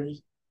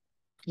 pairs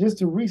just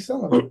to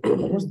resell them?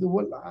 Like, what's the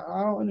what?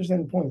 I don't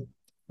understand the point.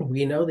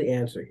 We know the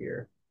answer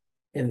here,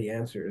 and the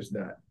answer is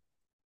that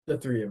The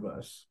three of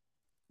us.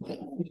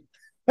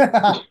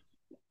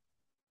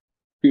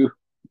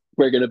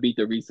 We're gonna beat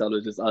the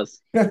resellers, just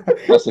us and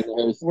the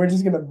hearse, We're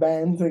just gonna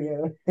band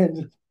together and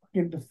just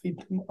fucking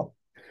defeat them all.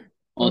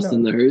 Oh us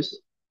and no. the hearse.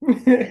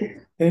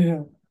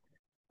 Yeah.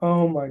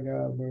 Oh my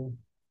God,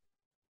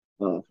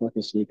 bro.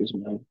 Fucking sneakers,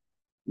 man.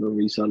 No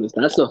resellers.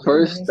 That's the Yeah,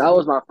 first. man. That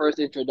was my first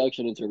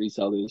introduction into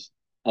resellers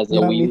as a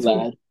Yeah, wee me too.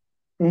 lad.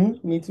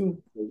 Me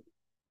too.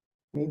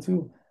 Me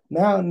too.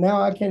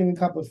 Now I can't even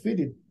cop a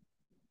fitted.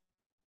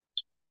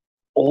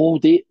 Oh,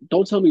 they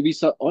don't tell me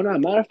resell. Oh no,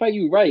 matter of fact,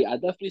 you're right. I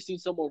definitely seen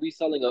someone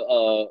reselling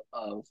a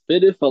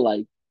fitted for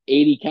like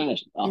 80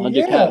 cash,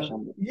 100 cash. Yeah,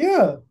 I'm like,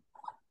 yeah,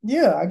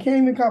 yeah. I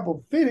can't even cop a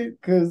fitted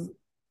because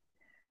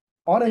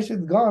all that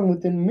shit's gone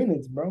within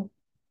minutes, bro.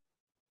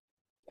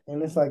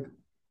 And it's like,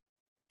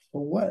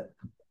 for what?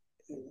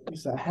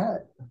 It's a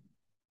hat.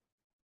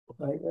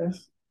 Like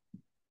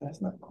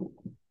that's not cool.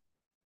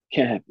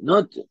 can't have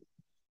nothing.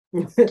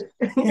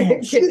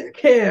 Shit.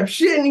 Can't have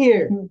shit in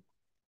here.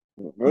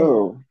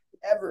 Bro,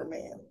 Ever,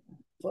 man.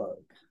 Fuck.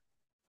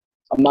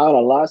 I'm not gonna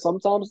lie.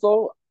 Sometimes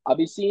though, I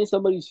be seeing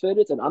somebody's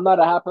fitteds, and I'm not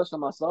a hat person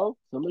myself.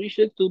 Somebody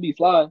should still be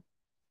fly.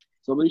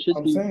 Somebody should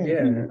I'm still saying. be.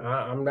 Yeah,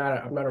 I'm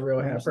not a real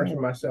I'm hat person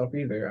saying. myself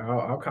either.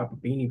 I'll cop a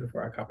beanie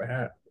before I cop a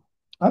hat.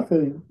 I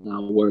feel you.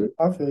 Nah, word.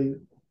 I feel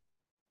you.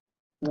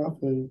 I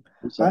feel you.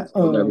 I Besides,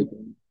 killed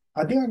everything.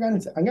 I think I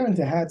got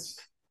into hats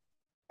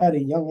at a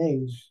young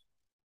age.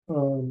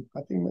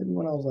 I think maybe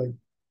when I was like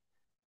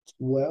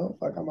 12,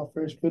 I got my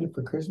first fitted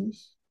for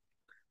Christmas.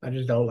 I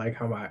just don't like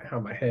how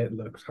my head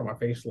looks, how my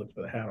face looks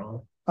with a hat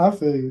on. I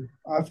feel you.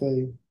 I feel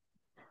you.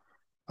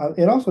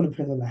 It also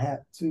depends on the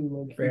hat too,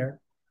 low key. Fair.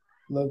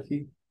 Low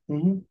key.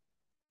 Mm-hmm.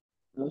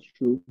 That's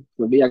true.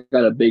 For me, I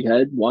got a big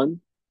head, one,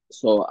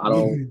 so I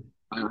don't.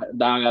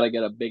 Now I gotta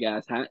get a big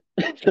ass hat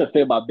to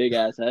fit my big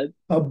ass head,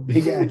 A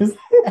big ass.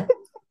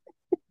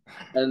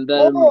 and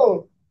then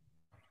Oh.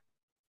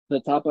 to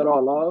top it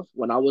all off,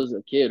 when I was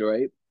a kid,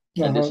 right,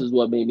 and this Uh-huh. is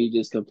what made me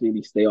just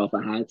completely stay off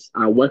of hats.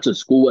 I went to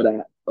school with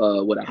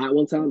a hat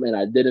one time, and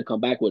I didn't come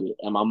back with it,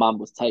 and my mom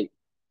was tight,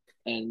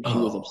 and she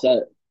was Oh,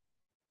 upset.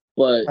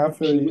 But I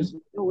feel she you. was,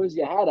 where's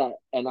your hat at?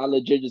 And I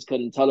legit just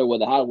couldn't tell her where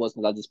the hat was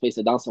because I just placed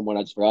it down somewhere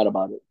and I just forgot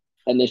about it.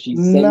 And then she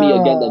sent me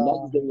again the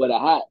next Nah. day with a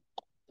hat,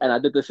 and I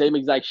did the same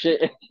exact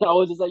shit. I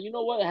was just like, you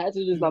know what? Hats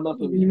are just not enough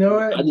for me. you know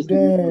what? I just keep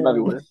using them Damn.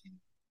 everywhere.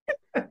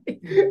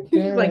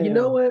 He's like, you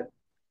know Damn. what?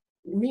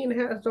 Me and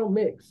hats don't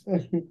mix,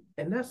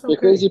 and that's The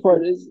crazy okay.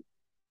 part is,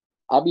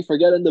 I'll be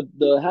forgetting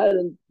the hat,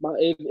 and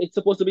it's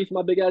supposed to be for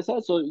my big ass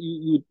hat. So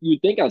you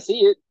think I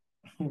see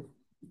it,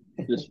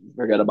 just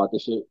forget about the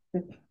shit.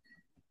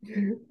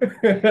 He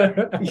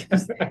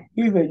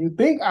said, "You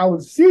think I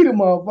would see the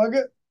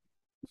motherfucker?"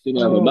 You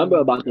know, I Oh remember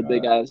my about the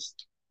big God. ass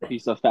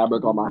piece of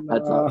fabric on my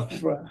head top. Nah,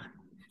 bro.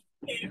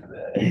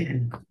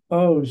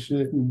 Oh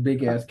shit.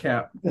 Big ass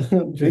cap,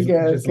 Big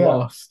ass just cap.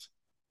 lost.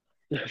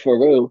 For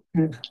real,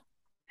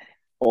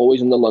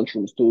 always in the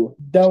lunchrooms too.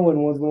 That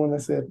one was the one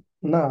that said,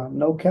 nah,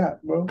 no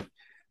cap, bro.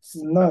 This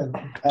is none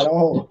at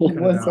all Cut it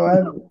out.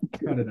 whatsoever.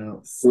 Cut it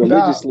out. Stop.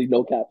 Religiously,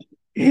 no cap.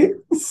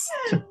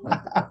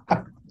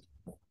 Stop.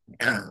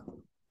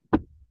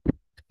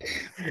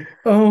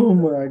 Oh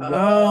my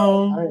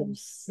God. I am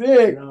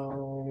sick.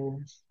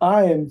 No,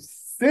 I am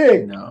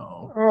sick.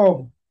 no.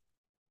 Oh,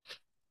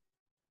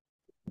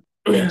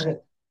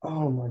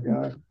 oh my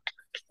God.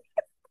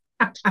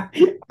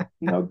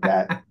 No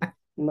cap.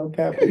 No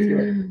cap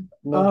whatsoever.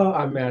 No. Oh,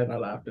 I'm mad I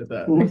laughed at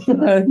that.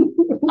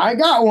 I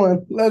got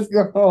one. Let's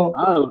go.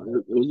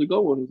 It was a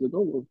good one. It was a good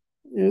one.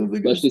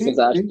 Especially See, since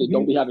I actually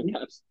don't be having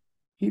caps.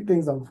 he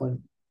thinks I'm funny.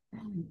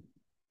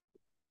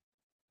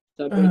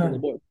 10 points on the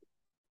board.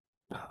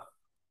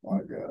 Oh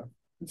my God.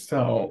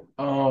 So,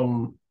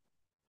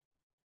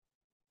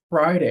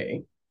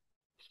 Friday,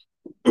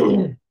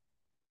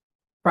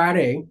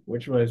 Friday,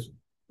 which was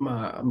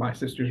my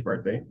sister's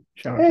birthday.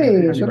 Shout out to her.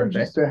 Hey, Happy shut up,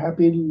 birthday. sister.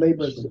 Happy late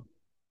birthday.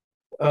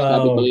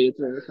 Happy Um, belated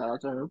to her. Shout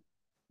out to her.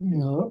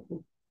 Yeah.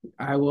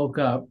 I woke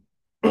up.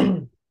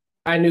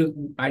 I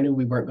knew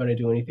we weren't going to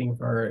do anything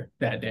for her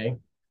that day.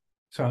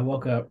 So I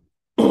woke up,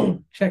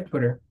 checked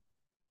Twitter,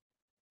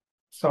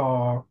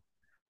 saw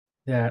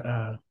that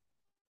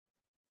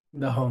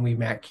the homie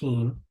Matt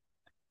Keen.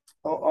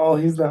 Oh,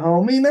 he's the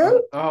homie now?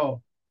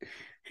 Oh,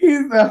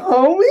 He's the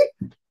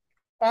homie?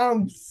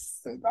 I'm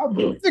sick of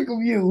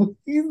you.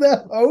 He's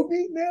the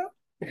homie now?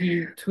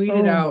 he Oh my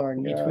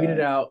tweeted God.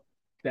 out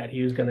that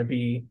he was going to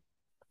be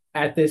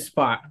at this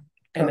spot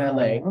in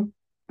LA Uh-huh.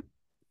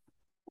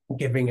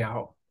 giving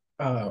out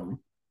um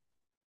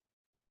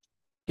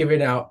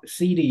giving out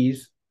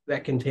CDs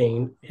that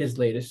contain his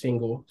latest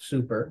single,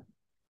 Super,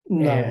 and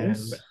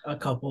Nice. a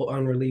couple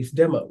unreleased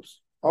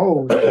demos.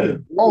 Oh,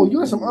 shit. Oh, you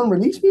got some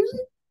unreleased music?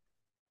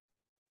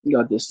 You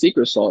got the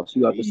secret sauce.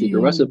 You got the secret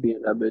Eee. recipe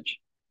in that bitch.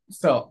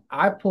 So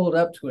I pulled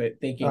up to it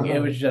thinking it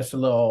Uh-huh. was just a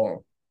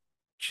little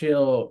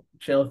chill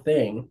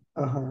thing.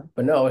 Uh-huh.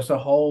 But no, it's a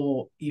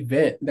whole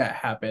event that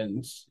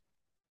happens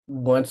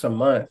once a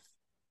month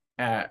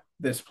at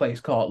this place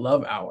called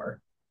Love Hour.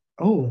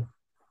 Oh,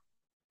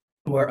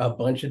 where a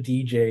bunch of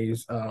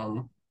DJs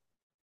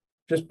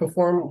just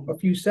perform a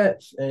few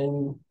sets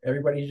and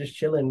everybody's just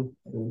chilling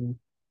and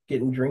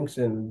getting drinks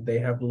and they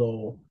have a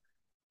little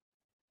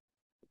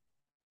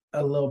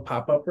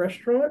pop-up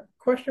restaurant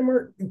question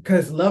mark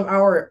because Love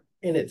Hour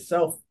in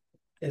itself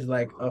is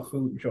like a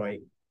food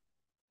joint,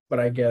 but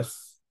I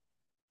guess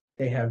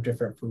they have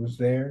different foods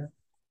there.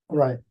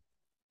 Right.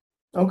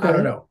 I don't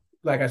Okay. know.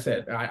 Like I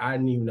said, I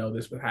didn't even know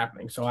this was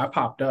happening. So I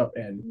popped up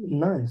and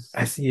Nice.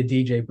 I see a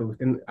DJ booth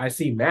and I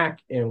see Mac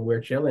and we're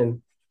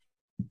chilling.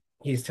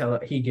 He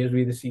gives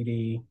me the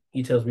CD.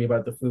 He tells me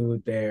about the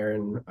food there,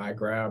 and I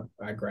grab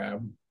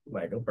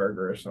like a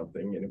burger or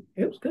something, and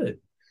it was good.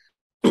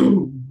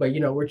 But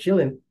we're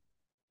chilling,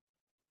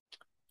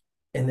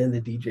 and then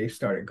the DJ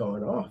started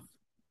going off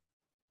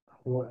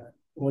What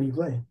do you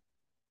play?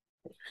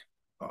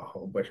 a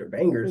whole bunch of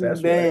bangers. That's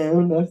what.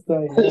 Damn, that's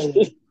tight. Hell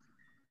yeah.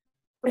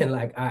 And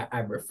like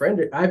I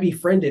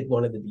befriended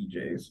one of the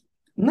DJs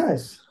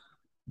Nice.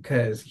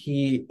 because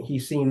he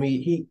seen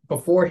me. He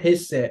before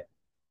his set,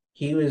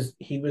 he was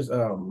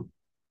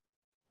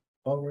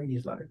already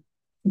live.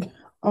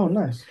 Oh,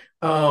 nice.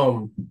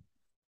 Um,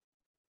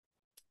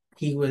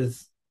 he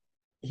was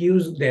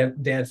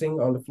dancing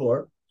on the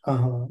floor,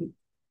 Uh-huh.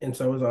 and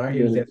so was I.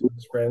 He was dancing with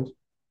his friends,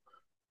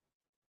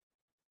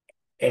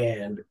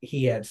 and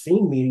he had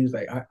seen me. He was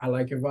like, "I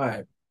like your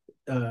vibe.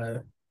 Uh,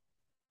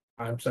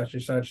 I'm such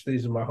and such.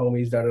 These are my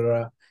homies." Da da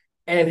da.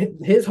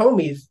 And his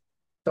homies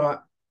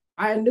thought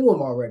I knew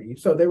him already,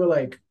 so they were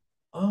like,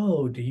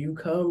 "Oh, do you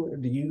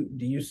come? Do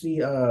you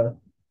see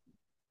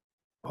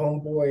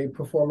homeboy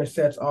performance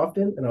sets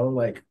often?" And I was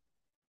like,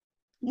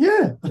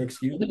 Yeah.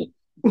 "Excuse me."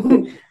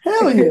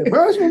 Hell yeah,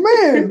 bro. That's my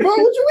man, bro.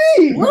 What you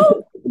mean,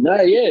 bro?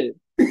 Not yet.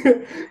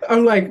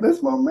 I'm like,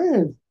 That's my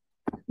man.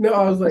 no,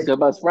 I was That's like, your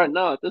best friend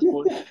now at this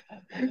point.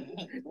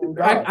 Oh,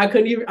 I, God. I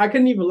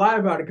couldn't even lie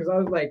about it because I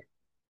was like,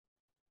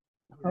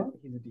 Huh?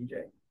 he's a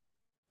DJ.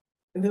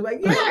 And they're like,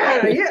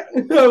 yeah, yeah.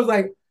 I was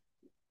like,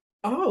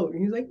 oh,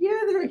 and he's like,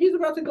 yeah, he's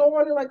about to go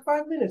on in like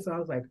 5 minutes. So I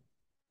was like,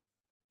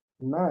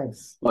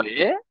 Nice. Oh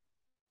yeah?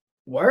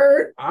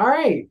 word, all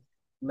right.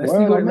 Let's see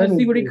Well, what I'm let's in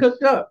see what he this.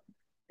 cooked up.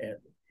 And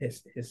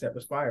his set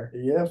was fire.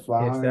 Yeah, His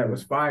set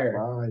was fire. fire.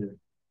 Fire.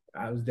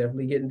 I was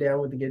definitely getting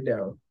down with the get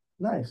down.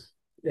 Nice.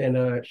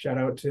 And shout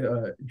out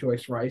to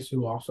Joyce Rice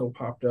who also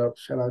popped up.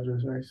 Shout out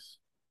Josh Rice.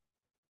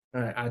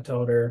 I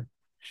told her,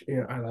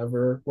 I love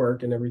her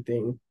work and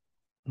everything.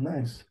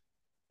 Nice.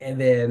 And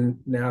then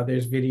now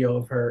there's video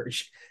of her.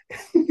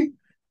 The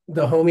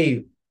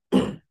homie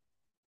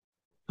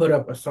put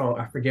up a song.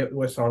 I forget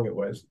what song it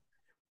was,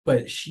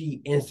 but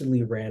she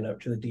instantly ran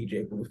up to the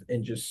DJ booth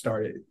and just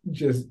started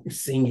just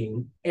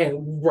singing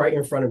and right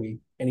in front of me.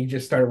 And he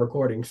just started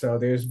recording. So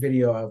there's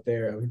video out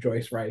there of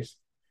Joyce Rice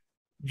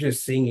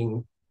just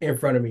singing in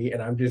front of me,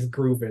 and I'm just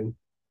grooving.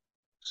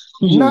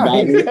 You just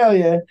Nice. vibing. Hell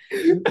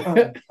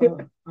yeah.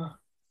 Uh.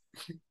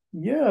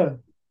 Yeah.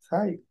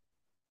 Tight.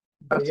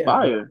 But That's yeah,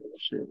 fire.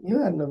 Shit. You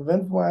had an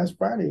eventful ass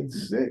Friday.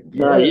 Sick.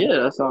 Nah, yeah. yeah,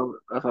 that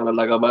sounded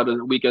like about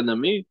a weekend to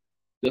me.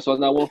 This was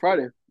not one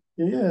Friday.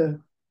 Yeah.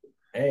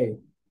 Hey,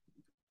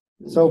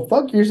 So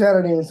fuck your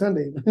Saturday and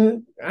Sunday.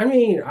 I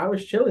mean, I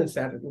was chilling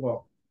Saturday.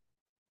 Well,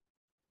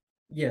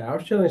 yeah, I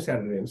was chilling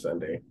Saturday and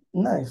Sunday.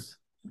 Nice.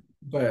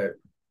 But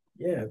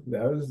yeah,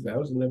 that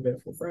was an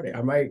eventful Friday.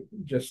 I might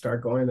just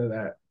start going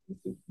to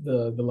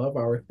the Love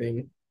Hour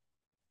thing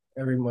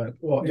every month.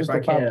 Well, if Just I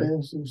to pop can.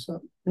 in, do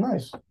something.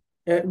 Nice.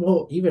 And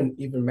well, even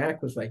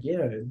Mac was like,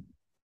 "Yeah,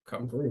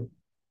 come through.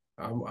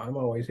 I'm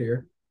always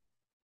here."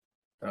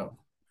 Oh,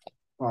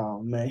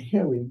 Oh man,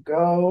 here we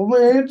go,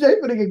 man. Jay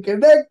finna get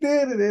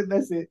connected, and then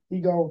that's it.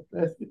 He gone.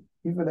 That's it.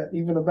 He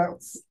finna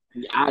bounce.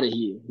 Be out of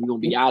here. You gonna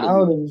be He out of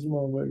out here. of this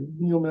motherfucker.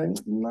 He gonna be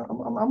like, nah,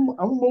 I'm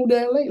gonna move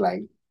that late.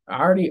 Like,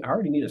 I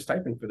already need a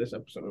stipend for this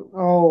episode.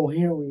 oh,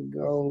 here we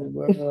go,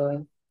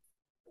 bro.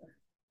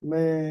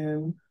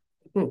 Man,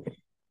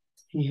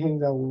 he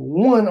hangs out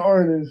with one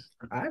artist.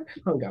 I've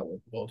hung out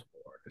with multiple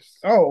artists.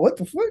 Oh, what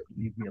the fuck?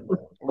 Leave me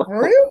alone.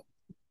 For real?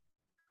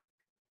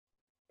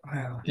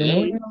 Wow. The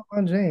more Jay, you know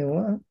about Jay,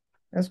 what?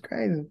 That's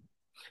crazy.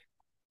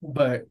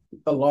 But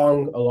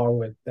along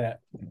with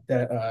that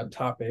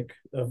topic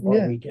of our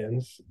Yeah.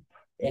 weekends,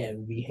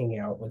 and we hang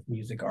out with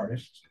music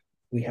artists.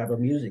 We have a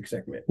music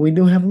segment. We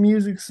do have a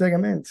music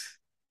segment.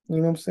 You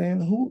know what I'm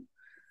saying? Who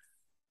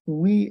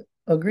we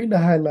agreed to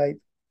highlight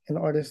an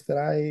artist that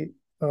I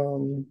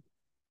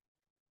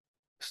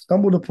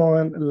stumbled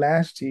upon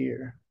last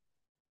year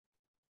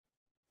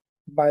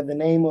by the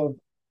name of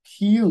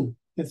Q.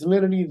 It's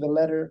literally the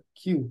letter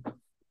Q.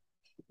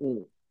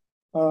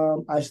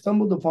 mm, I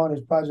stumbled upon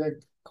his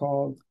project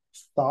called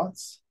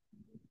Thoughts,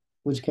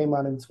 which came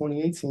out in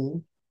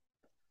 2018.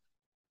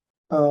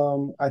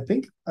 I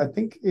think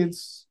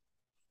it's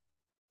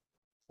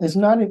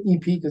not an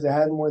EP because it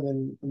had more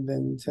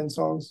than 10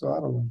 songs, so I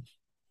don't know.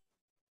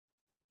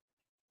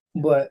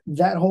 But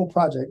that whole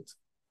project,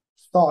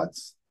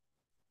 Thoughts,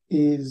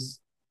 is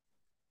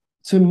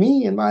to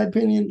me, in my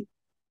opinion,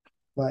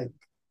 like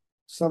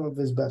some of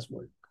his best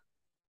work.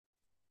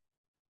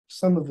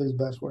 Some of his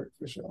best work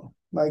for sure.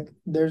 Like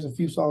there's a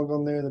few songs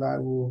on there that I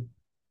will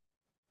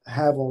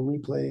have on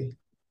replay,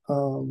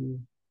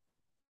 um,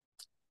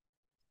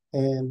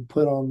 and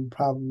put on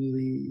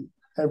probably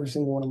every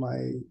single one of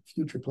my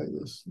future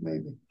playlists,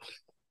 maybe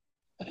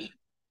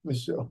for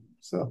sure.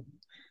 So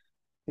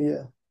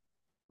yeah,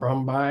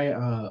 From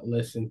my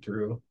listen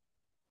through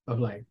of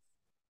like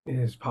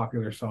his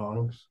popular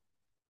songs,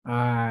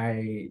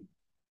 I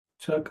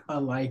took a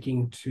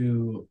liking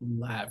to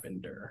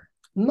Lavender.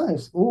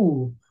 nice.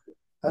 Ooh,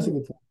 that's a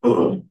good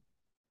song.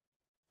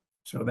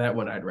 So that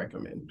one I'd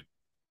recommend.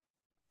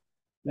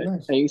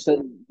 Nice. And you said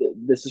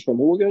this is from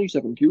who again? You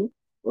said from Q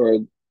or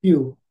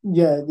Q.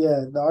 Yeah,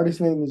 yeah. The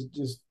artist name is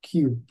just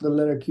Q, the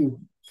letter Q.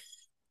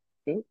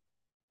 okay?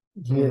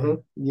 Yeah, Mm-hmm.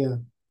 yeah.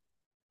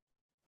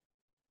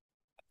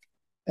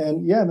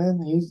 And yeah,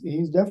 man,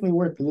 he's definitely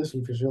worth the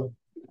listen for sure.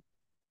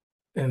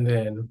 And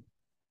then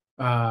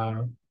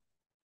uh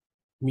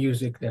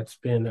music that's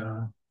been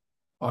on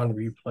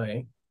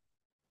replay.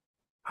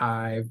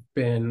 I've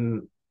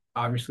been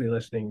obviously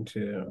listening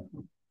to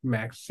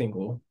Max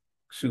single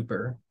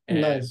Super,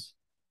 and Nice.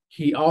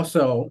 he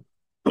also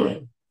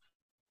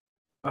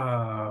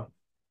uh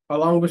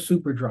along with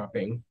Super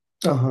dropping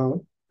Uh-huh.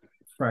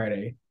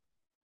 Friday,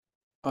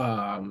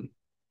 um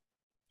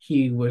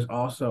he was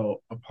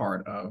also a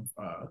part of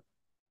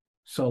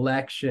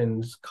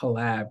Selections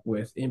collab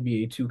with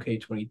NBA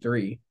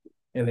 2K23,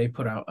 and they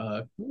put out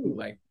a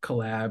like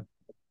collab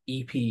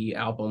EP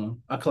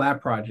album, a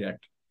collab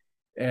project,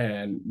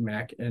 and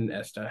Mac and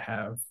Esta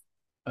have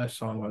a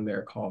song on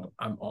there called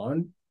 "I'm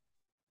On."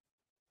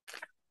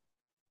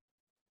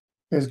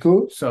 It's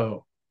cool.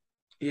 So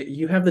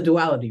you have the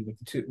duality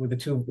with the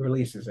two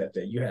releases that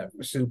day. You have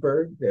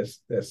Super, this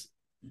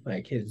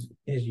like his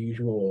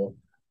usual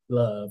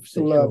love Love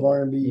sensual,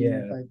 R&B.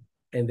 yeah, Like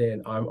and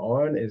then "I'm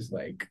On" is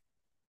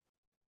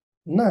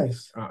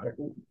nice. uh,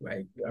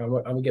 like I'm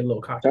gonna get a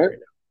little cocky Turn, right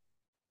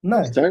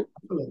Nice. turn.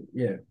 I feel it.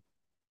 now. Yeah,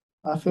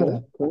 I feel Cool,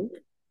 that. cool.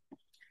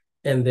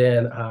 and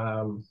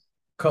then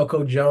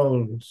Coco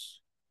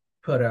Jones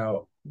put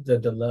out the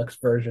deluxe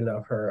version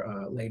of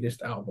her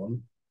latest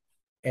album,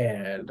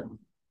 and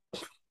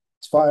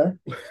It's fire.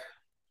 It's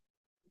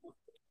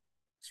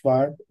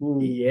fire.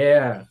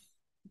 yeah,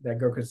 that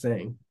girl could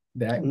sing.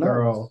 That Nice.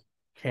 girl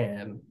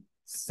can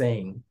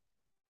sing.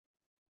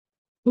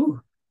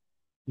 Ooh,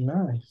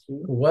 Nice.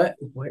 what?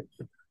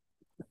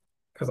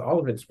 Because all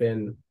of it's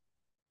been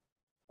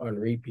on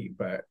repeat,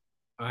 but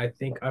I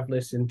think I've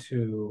listened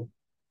to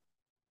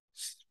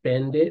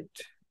 "Spend It"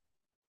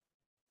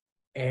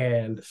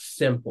 and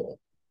 "Simple"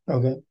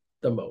 Okay.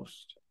 the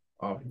most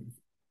off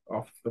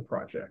off the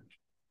project.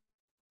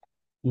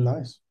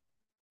 Nice.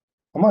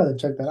 I might have to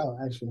check that out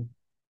actually.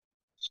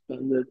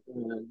 Spend it.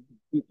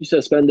 You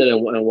said spend it,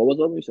 and what was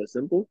the other? You said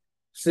simple,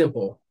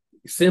 Simple,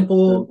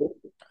 simple. simple.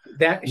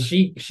 That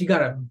she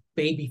got a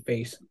baby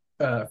face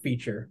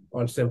feature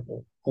on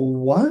Simple.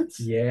 What?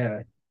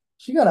 Yeah,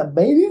 She got a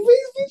baby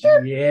face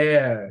feature?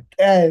 yeah.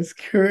 That's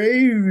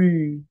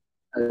crazy.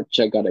 I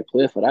check out a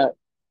clip for that.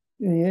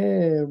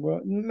 Yeah,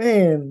 bro.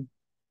 Man.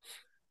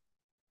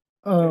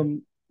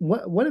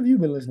 What have you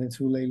been listening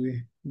to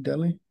lately,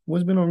 Deli?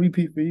 What's been on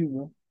repeat for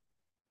you,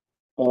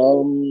 bro?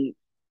 Um,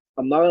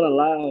 I'm not gonna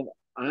lie.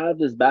 I have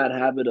this bad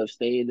habit of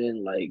staying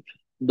in like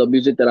the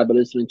music that I've been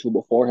listening to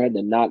beforehand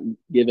and not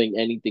giving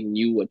anything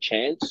new a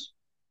chance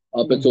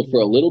up until for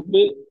a little Mm-hmm.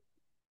 bit.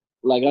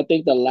 Like I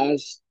think the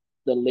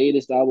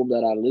latest album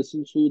that I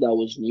listened to that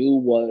was new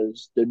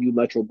was the new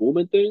Metro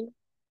Boomin thing.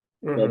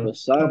 But Mm-hmm. Okay.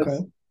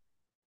 besides,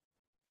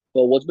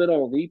 but what's been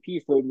on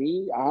repeat for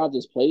me, I have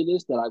this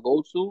playlist that I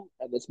go to,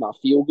 and it's my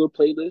feel good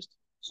playlist.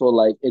 So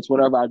like it's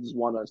whenever I just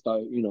want to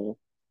start,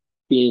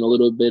 being a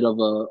little bit of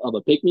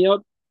a pick me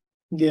up.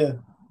 Yeah.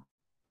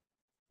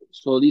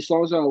 So these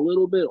songs are a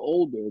little bit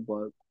older,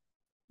 but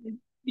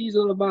these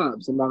are the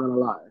vibes. I'm not gonna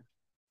lie.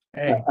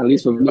 Hey, At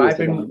least if for you me, it's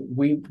the vibing, vibe.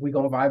 we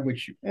gonna vibe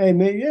with you. Hey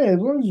man, yeah, as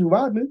long as you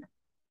vibing.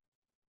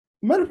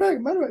 Matter of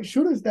fact,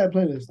 shoot us that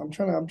playlist. I'm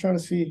trying to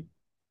see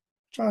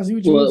what you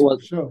What into what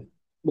for sure.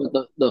 what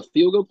the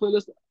feel good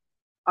playlist?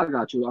 I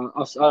got you.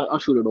 I'll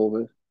shoot it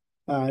over.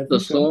 All right, for The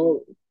sure. song,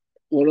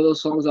 one of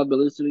those songs I've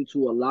been listening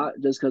to a lot,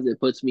 just because it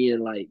puts me in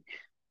like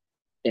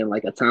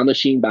a time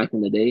machine back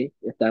in the day,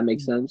 if that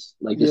makes sense.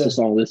 Like just a Yeah.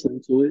 song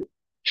listening to it.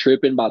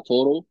 Tripping by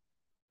Total.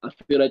 I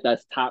feel like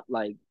that's top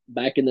like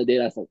back in the day,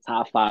 that's a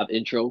top five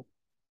intro.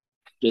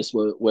 Just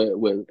with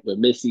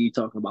Missy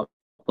talking about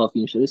Puffy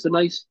and shit. It's a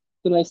nice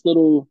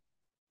little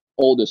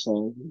older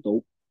song.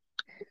 Dope.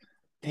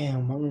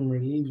 Damn, my memory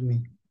leaves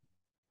me.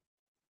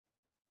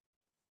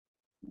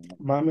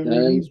 My memory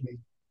Then leaves me.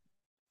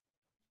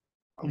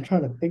 I'm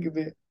trying to think of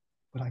it,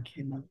 but I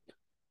cannot.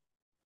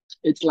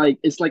 it's like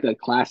a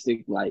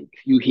classic. Like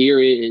you hear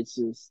it, it's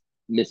just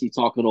Missy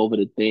talking over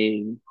the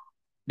thing,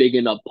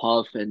 bigging up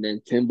Puff, and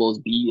then Timbo's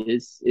beat.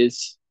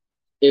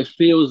 It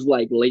feels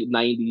like late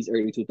 '90s,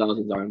 early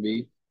 2000s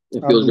R&B.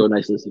 It I feels real believe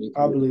nice listening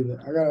I to it. believe it.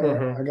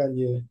 Mm-hmm. I got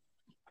yeah.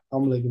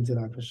 I'm looking to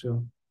that for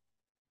sure.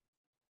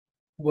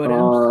 What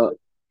else? Uh,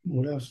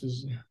 What else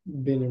has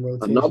been in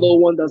another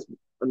rotation? one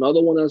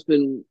Another one that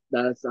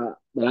I've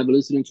been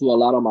listening to a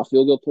lot on my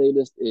feel good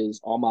playlist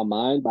is "On My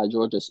Mind" by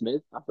Georgia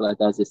Smith. I feel like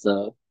that's just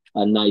a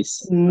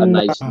nice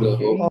Nah.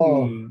 little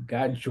Oh, Hey,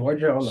 got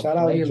Georgia on the shout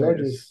out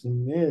Georgia playlist.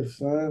 Smith,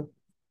 son.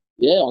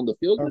 yeah on the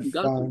feel Her good. You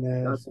got to,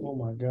 fine got ass. to. Oh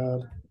my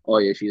God. Oh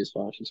yeah, she is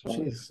fine. She's She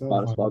fine. is so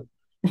Fine as fuck.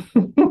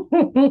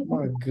 fine.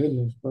 My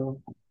goodness,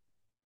 bro.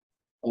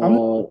 I'm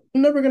Uh,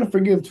 never gonna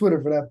forgive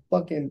Twitter for that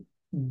fucking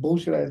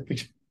bullshit ass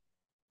picture.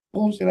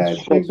 Bullshit ass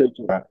what picture.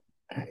 picture?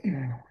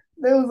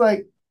 It was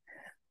like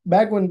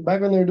back when they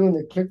were doing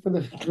the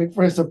click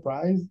for a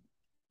surprise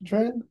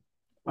trend,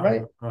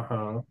 right?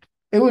 Uh-huh.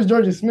 It was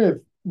Georgia Smith,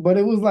 but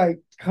it was like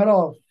cut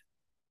off.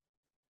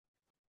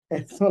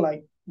 And so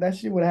like that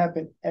shit would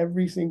happen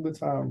every single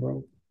time,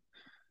 bro.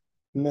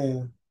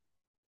 Man.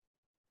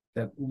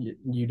 That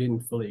you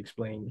didn't fully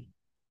explain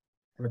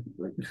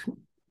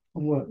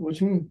what, What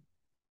you mean?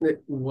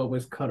 what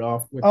was cut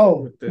off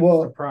Oh, with the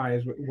well,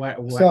 surprise.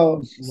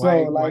 so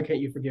Why like can't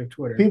you forgive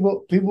Twitter?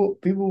 people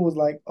was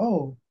like,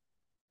 oh,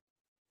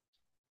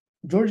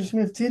 Georgia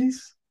Smith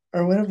titties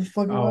or whatever the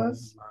fuck it Oh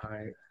was.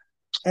 my.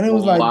 And it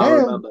was Oh, like, I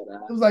damn, remember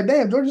that. it was like,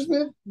 damn, Georgia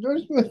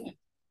Smith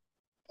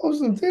post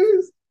some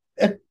titties.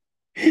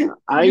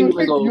 I ain't even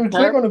You gonna would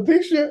click cap. on the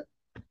picture.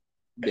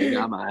 They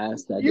got my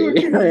ass that You day. would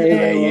click, I ain't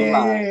yeah, even gonna yeah,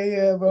 lie. yeah,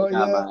 yeah, They bro.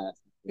 got Yeah. my ass.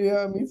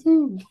 Yeah, me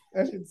too.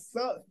 That shit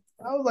sucked.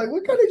 I was like,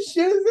 what kind of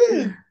shit is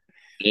this?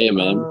 Yeah,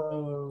 man.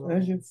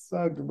 That Oh, shit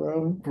sucked,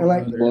 bro. It's one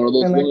brother. of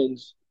those And like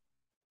ones.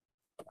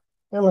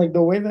 and like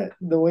the way that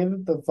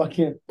the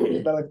fucking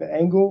like the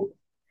angle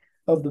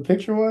of the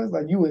picture was,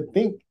 like you would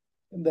think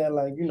that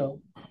like,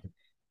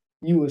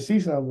 you would see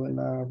something, but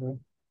nah, bro.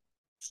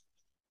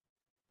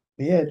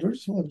 But yeah, George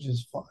Smith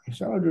just fine.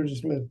 Shout out George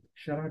Smith.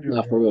 Shout out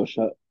Not Georgia. for real.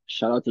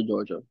 Shout out to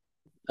Georgia.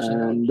 Shout out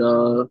And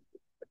Georgia. uh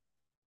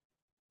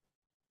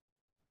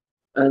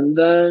and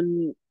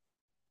then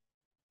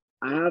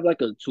I have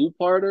like a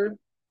two-parter.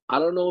 I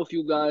don't know if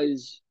you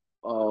guys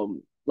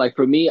like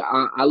for me,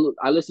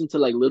 I listen to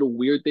like little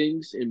weird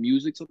things in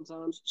music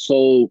sometimes.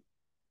 So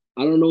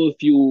I don't know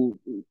if you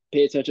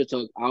pay attention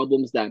to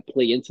albums that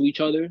play into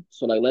each other.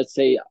 So like let's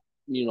say,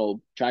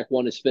 track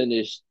one is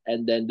finished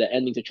and then the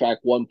ending to track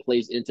one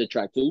plays into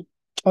track two.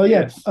 Oh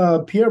yeah, Yes.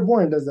 Pierre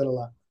Bourne does that a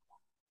lot.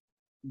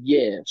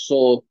 Yeah.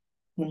 So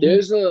Hmm.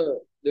 there's a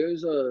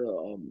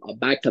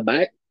back to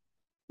back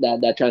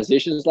that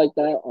transitions like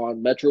that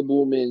on Metro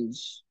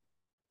Boomin's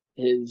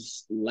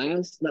his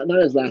last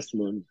not his last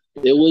one.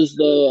 It was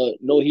the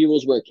No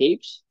Heroes Wear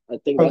Capes. I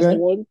think that's the Okay.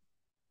 one.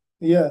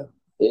 Yeah.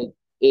 It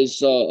is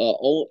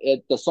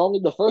the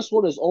song. The first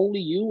one is Only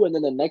You, and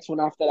then the next one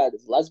after that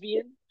is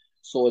Lesbian.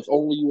 So it's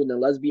Only You and the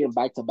Lesbian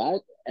back to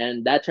back,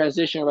 and that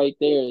transition right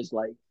there is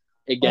like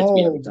it gets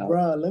me Oh, every time.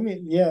 bro, let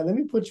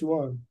me put you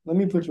on. Let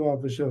me put you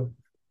on for sure.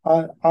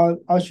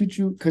 I'll shoot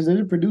you because there's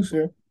a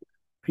producer,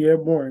 Pierre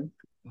Bourne,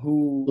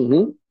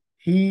 who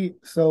Hmm.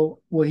 so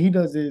what he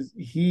does is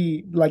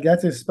he like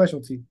that's his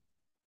specialty.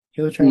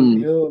 Mm.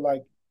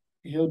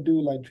 He'll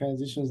do like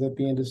transitions at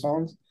the end of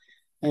songs,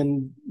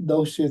 and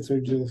those shits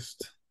are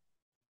just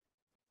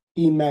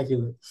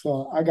immaculate.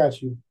 So I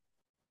got you.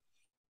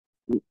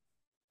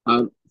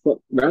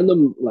 So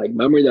random like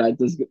memory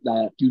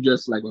that you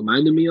just like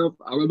reminded me of.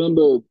 I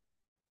remember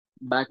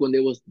back when they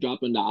was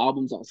dropping the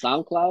albums on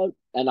SoundCloud,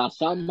 and I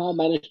somehow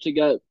managed to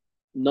get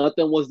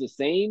Nothing Was the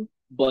Same,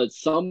 but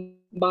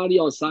somebody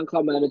on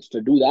SoundCloud managed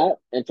to do that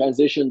and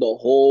transition the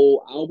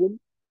whole album,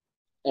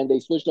 and they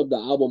switched up the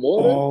album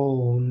order.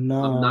 Oh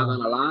I'm not no.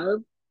 gonna lie,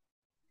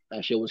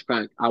 that shit was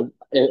crank.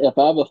 If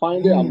I ever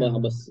find it, Damn.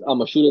 I'm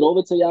gonna shoot it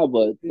over to y'all.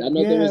 But that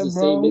Nothing Was Yeah, the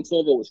Same bro. mix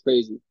over was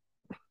crazy.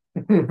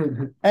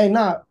 Hey,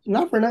 not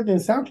for nothing.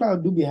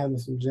 SoundCloud do be having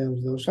some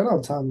gems though. Shout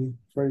out Tommy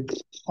for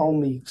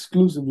only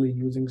exclusively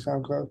using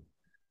SoundCloud.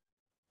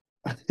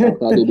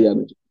 SoundCloud do be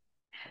having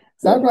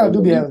SoundCloud from do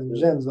the be deep. having some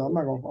gems though. I'm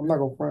not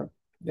gonna front.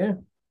 Yeah.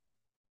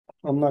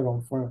 I'm not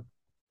gonna front.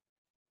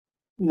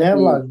 They have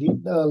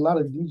Mm. a lot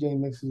of DJ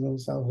mixes on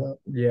SoundCloud.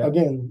 Yeah.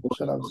 Again,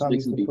 shout out Those Tommy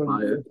mixes be for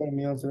fire. putting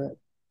me onto that.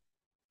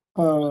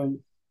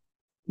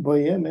 But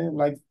yeah, man,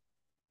 like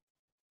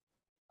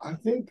I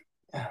think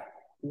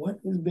what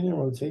has been in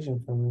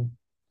rotation for me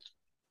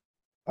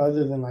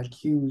other than like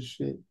huge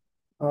shit.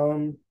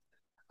 Um,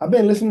 I've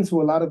been listening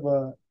to a lot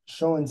of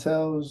show and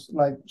tells,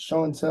 like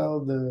show and tell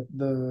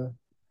the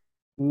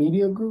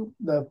media group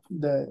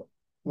that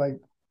like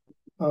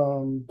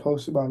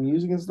posts about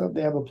music and stuff.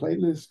 They have a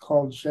playlist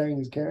called Sharing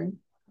is Caring,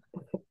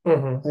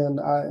 Hmm. and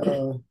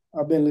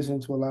I've been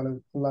listening to a lot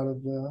of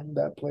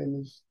that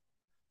playlist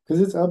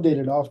because it's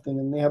updated often,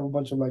 and they have a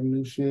bunch of like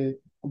new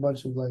shit, a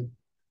bunch of like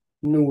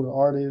newer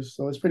artists.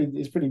 So it's pretty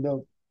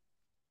dope.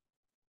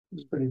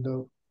 It's pretty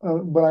dope.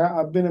 But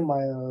I've been in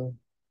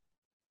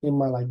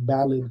my like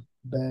ballad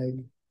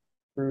bag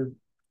for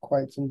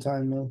quite some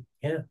time now.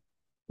 Yeah.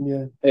 Yeah,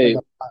 like Hey,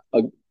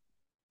 a,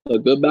 a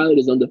good ballad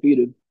is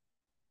undefeated.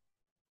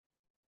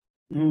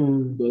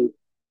 mm, But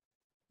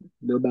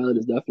good ballad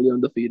is definitely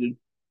undefeated.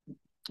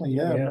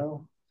 yeah, Yeah.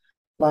 bro.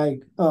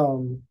 Like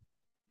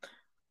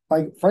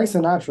like Frank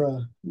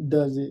Sinatra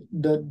does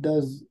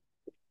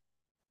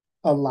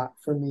a lot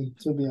for me,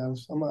 to be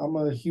honest. I'm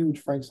a huge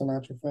Frank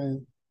Sinatra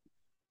fan.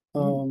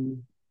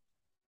 Um,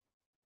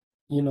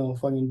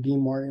 fucking D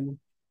Martin.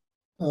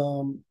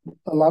 Um,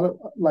 a lot of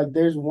like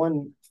there's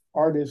one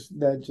artist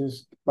that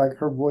just like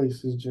her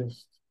voice is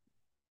just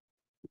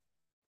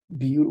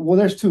beautiful. Well,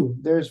 there's two.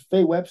 There's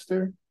Faye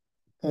Webster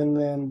and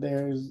then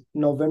there's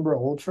November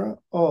Ultra.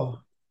 Oh,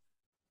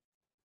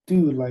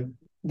 dude, like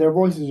their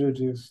voices are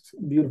just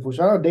beautiful.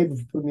 Shout out David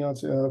for putting me on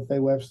to Faye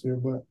Webster,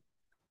 but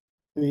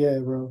yeah,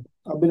 bro.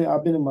 I've been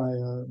in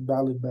my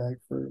ballad bag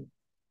for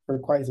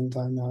quite some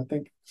time now. I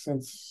think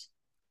since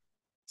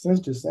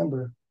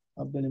December,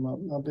 I've been in my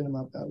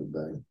ballad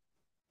bag.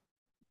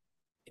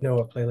 You know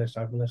what playlist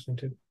I've been listening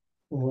to?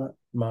 What?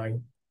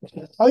 Mine.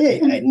 Oh yeah,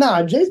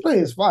 nah. Jay's play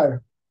is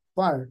fire,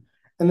 fire.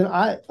 And then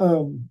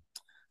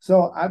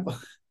so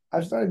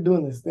I started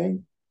doing this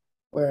thing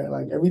where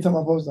like every time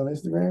I post on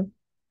Instagram,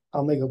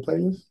 I'll make a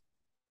playlist.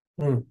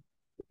 Mm.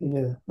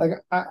 Yeah, like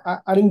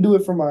I didn't do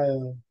it for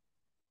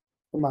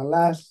my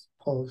last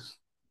post,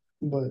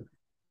 but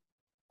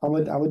I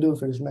would do it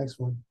for this next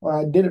one. Or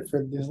I did it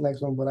for this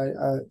next one, but I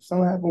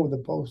something happened with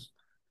the post.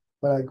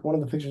 But like one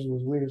of the pictures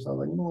was weird, so I was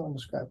like, you know what, I'm gonna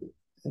scrap it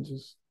and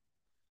just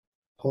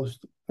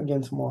post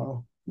again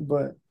tomorrow.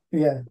 But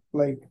yeah,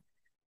 like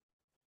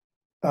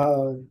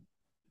uh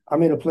I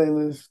made a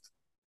playlist.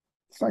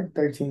 It's like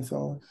 13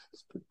 songs.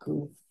 It's pretty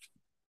cool.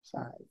 It's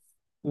all right.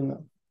 You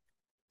know,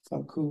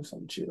 some cool,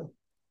 some chill.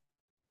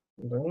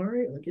 All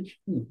right, look at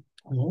you.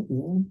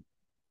 Mm-hmm.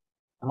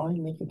 I already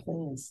making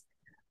plans.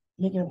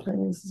 Making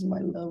plans is my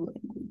love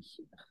language.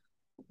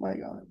 Oh my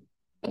God.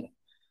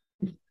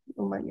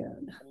 Oh my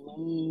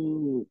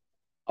God.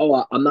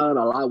 Oh, I'm not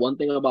gonna lie. One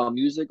thing about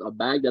music, a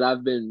bag that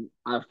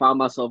I found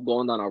myself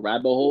going down a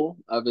rabbit hole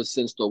ever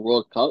since the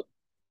World Cup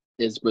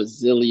is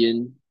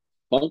Brazilian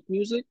funk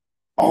music.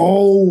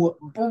 Oh,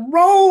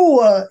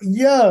 bro.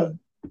 Yeah.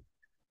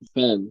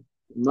 Fam,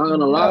 I'm not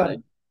gonna Yeah. lie.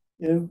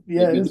 They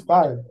Yeah, be it's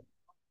fire.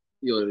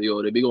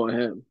 yo, they be going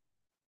ham.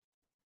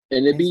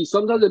 And it It's be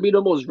sometimes it be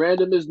the most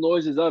randomest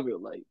noises ever.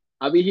 Like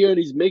I be hearing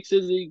these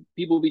mixes,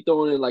 people be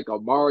throwing in like a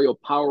Mario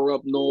power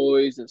up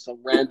noise and some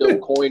random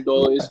coin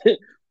noise,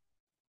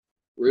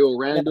 real yeah.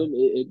 random.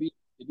 It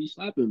be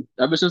slapping.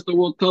 Ever since the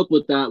World Cup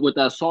with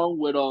that song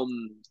with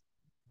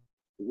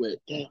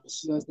damn,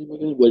 what's his name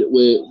again?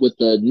 With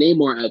the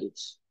Neymar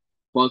edits.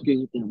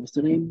 Fucking damn, what's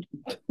the name?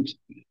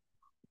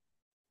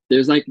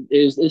 There's like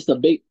it's the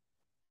big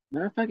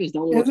matter of fact it's Is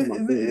downloaded it to my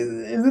is it,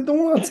 phone. is it the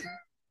one is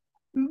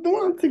it the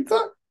one on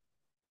TikTok?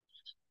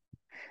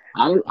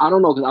 I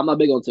don't know because I'm not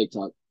big on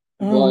TikTok.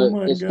 Oh But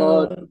my it's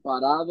called God.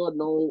 Parado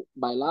No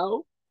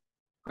Bailao.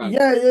 Crack.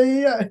 Yeah, yeah,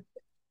 yeah,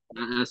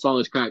 yeah. That song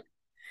is crack.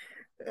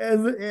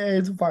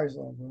 It's a fire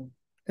song, bro.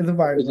 It's a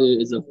fire It's song. a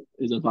it's a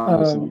it's a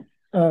fire song.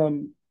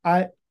 Um,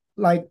 I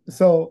like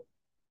so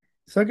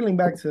circling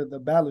back to the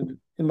ballad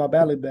in my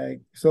ballad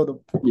bag. So the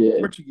Yeah.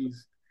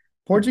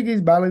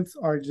 Portuguese ballads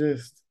are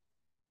just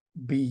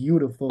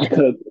beautiful,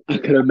 I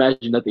could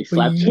imagine that they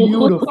slapped too. I'm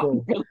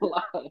beautiful. not gonna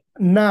lie.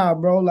 Nah,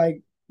 bro,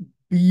 like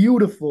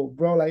beautiful,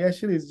 bro. Like that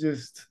shit is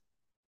just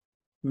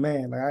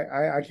man. Like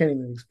I can't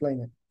even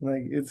explain it.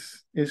 Like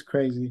it's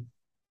crazy.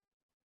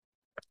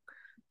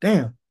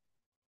 Damn,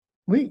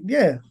 we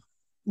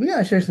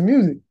gotta share some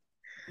music.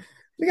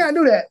 We gotta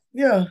do that.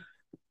 Yeah.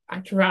 I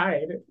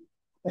tried,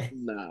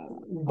 Nah.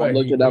 I'm but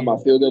looking at my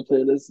feel good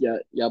playlist. Yeah,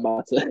 yeah,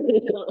 about to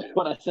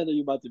when I send it,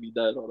 you about to be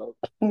dead. Hold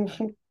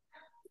up.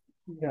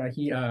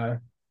 yeah,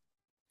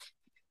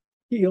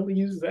 he only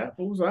uses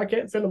Apple, so I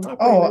can't send him my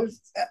Oh, playlist.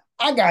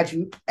 I got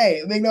you.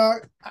 Hey, big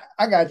dog,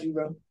 I got you,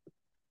 bro.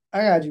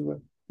 I got you,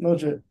 bro. No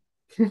trip.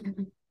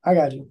 I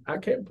got you. I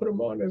can't put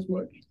him on as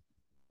much.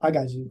 I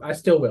got you. I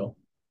still will.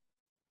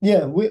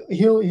 Yeah,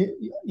 he'll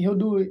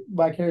do it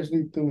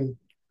vicariously through me.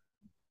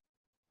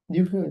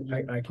 You could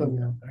just I put me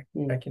can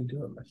on. I can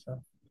do it myself.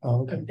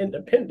 Oh, okay. I'm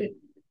independent.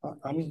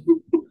 I mean,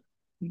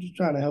 I'm just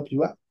trying to help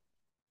you out.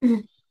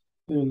 You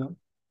know.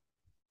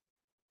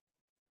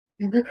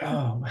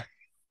 Oh,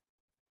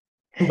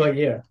 But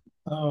yeah,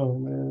 oh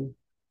man.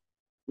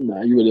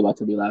 Nah, you really about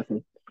to be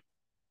laughing.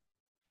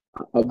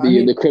 I'll I be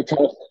in the need. crib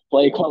trying to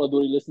play Call of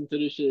Duty, listen to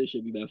this shit. It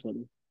should be that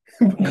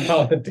funny.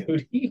 Call of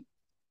Duty.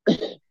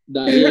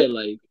 Nah, yeah,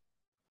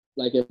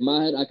 like in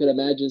my head, I could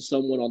imagine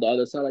someone on the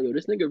other side, like, yo,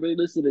 this nigga really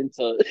listening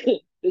to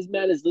this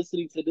man is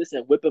listening to this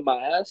and whipping my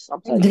ass.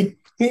 I'm tight.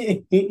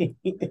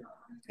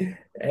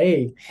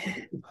 Hey,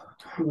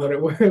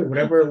 whatever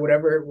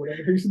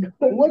he's doing.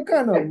 What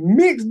kind of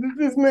mix does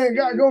this man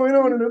got going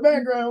on in the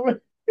background?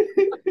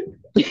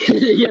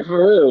 Yeah,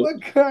 for real.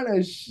 What kind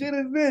of shit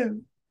is this?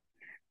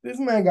 This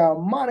man got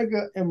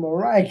Monica and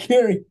Mariah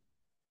Carey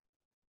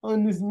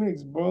on this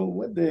mix, bro.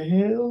 What the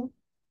hell?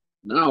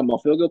 Nah, my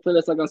feel good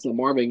playlist. I got some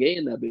Marvin Gaye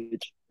in that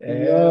bitch.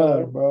 Yeah,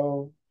 Yeah,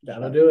 bro.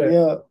 that'll do it.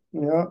 Yeah,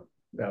 yeah.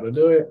 That'll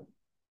do it.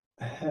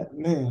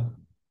 Man.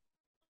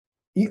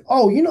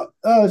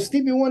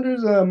 Stevie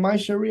Wonder's My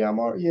Cherie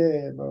Amour?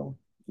 Yeah, bro.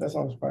 That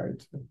song's fire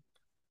too.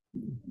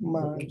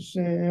 My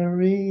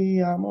Cherie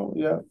Amour.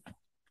 Yeah.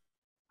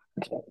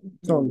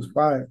 Song's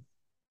fire.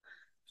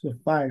 It's a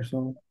fire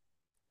song.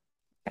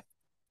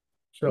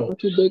 I'm So not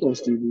too big on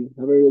Stevie.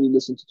 I haven't really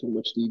listened to too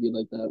much Stevie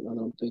like that now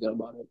that I'm thinking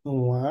about it.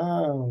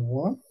 Wow,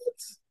 what?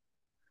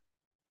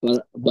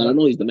 But I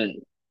know he's the man.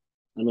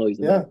 I know he's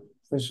the Yeah, man.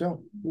 for sure.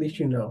 at least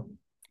you know.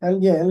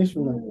 And yeah, at least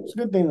you know. It's a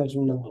good thing that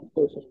you know. Of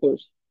course, of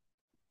course.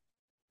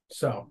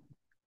 So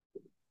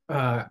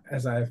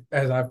as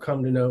I've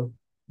come to know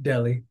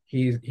Deli,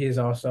 he's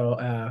also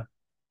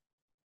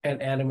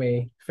an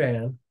anime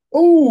fan.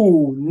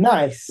 Oh, Oh,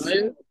 nice.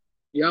 yeah,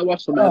 yeah. I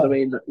watch some Oh,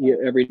 anime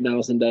every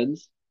now and then.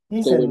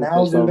 he Still said waiting for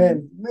nows and some.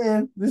 then.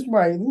 Man, this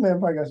man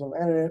probably got some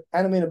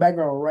anime in the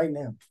background right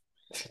now.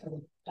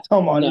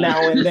 Talking about Nah,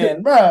 now and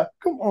then, bro.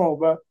 Come on,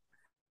 bro.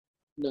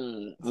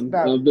 nah.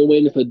 Stop I've it. been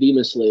waiting for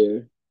Demon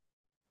Slayer.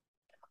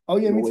 Oh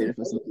yeah, I've me been too. waiting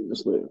for some Demon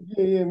Slayer.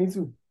 Yeah, yeah, me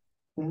too.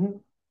 Mm-hmm.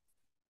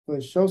 For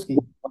Shosky.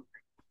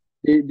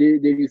 Did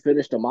you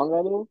finish the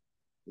manga though?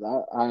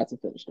 I had to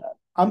finish that.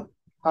 I'm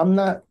I'm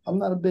not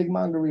a big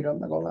manga reader. I'm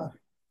not gonna lie.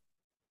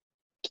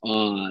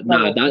 I'm not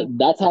Nah, gonna front.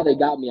 that's how they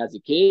got me as a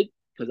kid.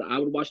 Because I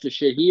would watch the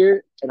shit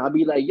here, and I'd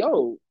be like,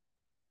 "Yo,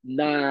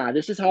 nah,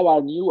 this is how I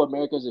knew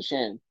America's a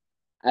sham."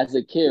 As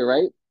a kid,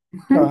 right?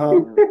 Uh-huh.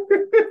 Uh,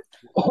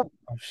 Oh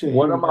shit, here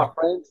one we of my go.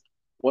 friends,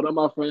 one of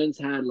my friends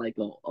had like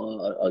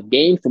a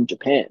game from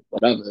Japan,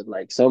 whatever,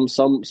 like some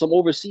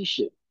overseas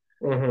shit,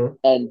 Mm-hmm.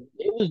 and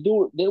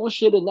there was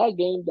shit in that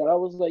game that I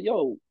was like,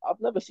 "Yo,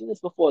 I've never seen this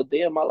before a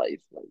day in my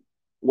life. Like,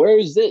 where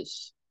is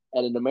this?"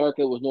 And in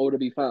America, it was nowhere to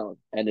be found,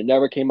 and it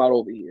never came out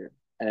over here.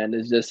 And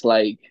it's just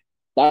like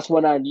that's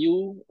when I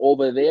knew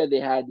over there they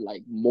had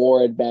like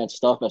more advanced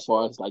stuff as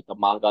far as like the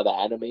manga, the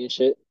anime and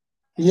shit.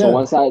 So Yeah,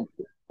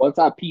 once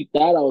I peeped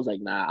that, I was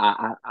like,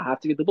 nah, I have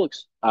to get the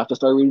books. I have to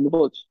start reading the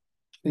books.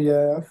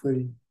 yeah, I feel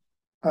you.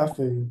 I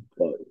feel you.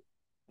 But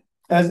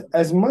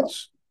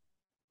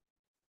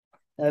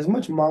As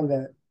much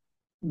manga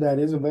that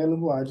is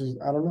available, I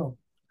don't know.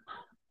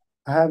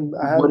 I haven't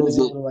what been is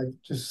able it? to like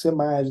just sit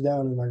my ass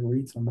down and like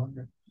read some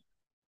manga.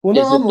 Well,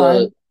 no, Is I'm it the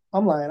lying.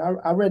 I'm lying.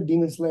 I read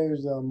Demon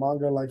Slayer's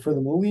manga like for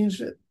the movie and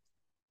shit.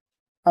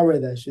 I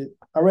read that shit.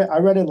 I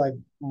read it like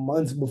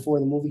months before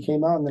the movie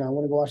came out, and then I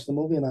want to go watch the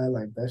movie, and I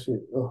like that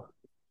shit. Oh,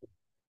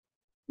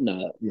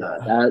 nah,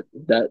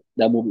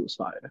 that movie was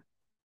fire.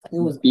 it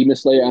was Demon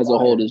Slayer as a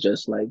whole fire. is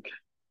just like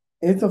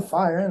It's a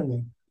fire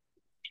anime.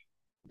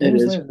 it Demon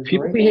is. Slayer is a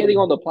People great be hating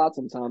anime. on the plot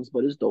sometimes,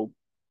 but it's dope.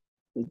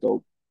 It's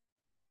dope.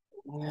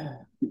 Yeah.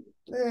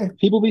 Eh,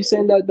 People be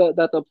saying that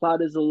the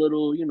plot is a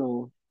little,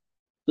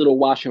 little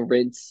wash and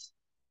rinse,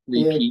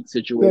 yeah. repeat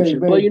Very, situation.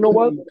 But very you know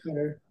what? cookie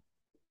cutter.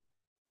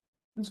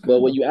 It's But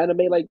good when though. you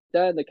animate like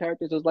that and the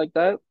characters is like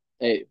that,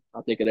 hey,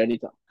 I'll take it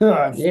anytime.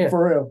 Yeah.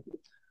 For real.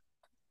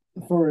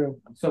 For real.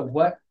 So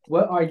what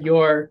are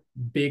your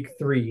big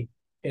three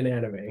in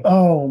anime?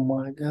 Oh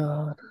my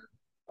God.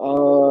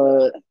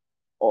 Uh,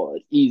 oh,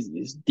 it's easy.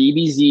 It's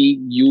DBZ,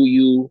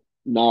 Yu,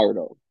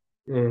 Naruto.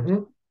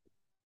 Mm-hmm.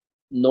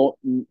 No,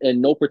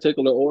 in no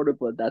particular order,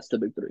 but that's the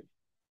big three.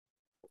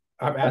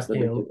 I'm That's the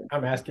asking big him. three.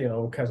 I'm asking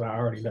him because I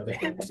already know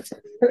the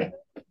answer.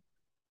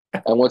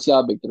 And what's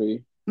your big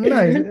three?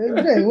 Nice.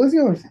 Jay, what's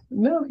yours?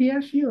 No, he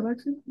asked you,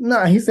 Alexis.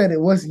 Nah, he said it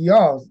was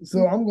y'all's.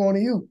 So I'm going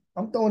to you.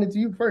 I'm throwing it to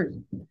you first.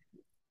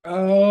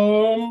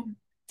 Um,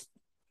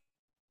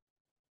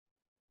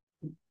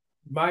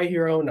 My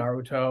Hero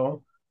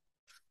Naruto.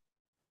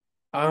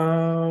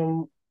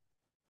 Um,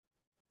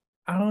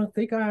 I don't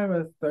think I have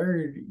a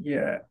third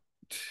yet.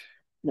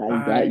 Nah, you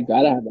I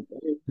gotta have a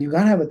third. You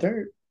gotta have a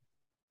third.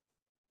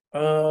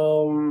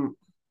 um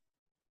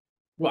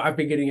well, I've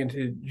been getting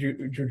into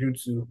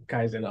Jujutsu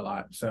Kaisen a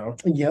lot, so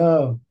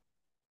Yeah.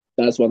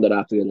 That's one that I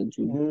have to get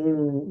into.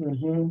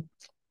 Mm-hmm.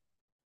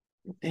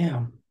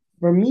 Damn.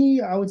 For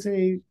me, I would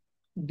say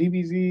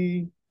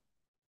DBZ,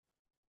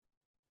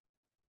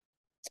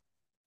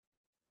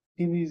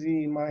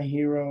 DBZ, My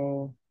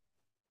Hero,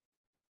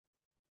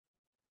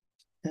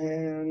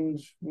 and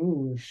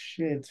oh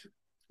shit.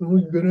 oh,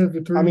 you gotta have the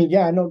I three. mean,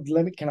 yeah, I know.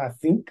 Let me. Can I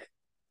think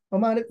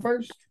about it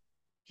first?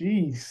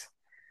 Jeez.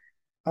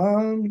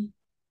 Um,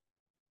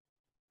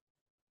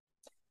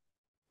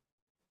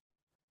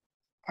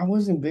 I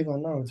wasn't big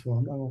on Naruto.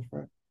 I'm not gonna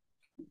front.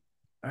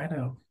 I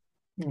know.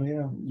 Oh,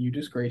 yeah. You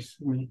disgrace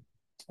me.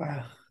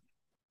 Ah,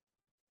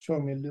 show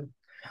me to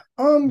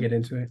do. Get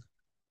into it.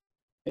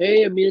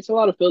 Hey, I mean, it's a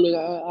lot of feeling.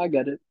 I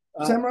get it.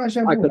 Samurai I could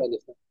Shampoo.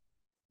 understand.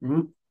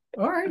 Mhm.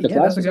 All right, The yeah,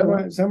 that's a classics, good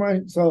man. one. Samurai.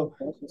 So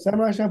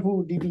Samurai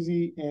Shampoo,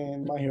 DBZ,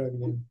 and My Hero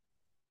Academia.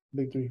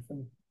 Big three for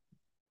me.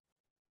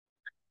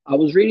 I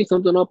was reading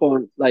something up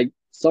on like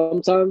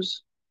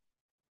sometimes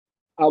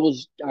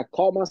I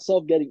caught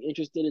myself getting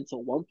interested into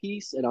One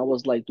Piece, and I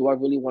was like, do I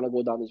really want to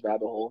go down this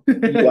rabbit hole? Do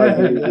I Yeah,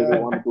 really yeah.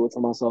 want to do it to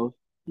myself?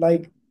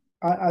 Like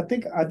I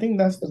think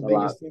that's the It's a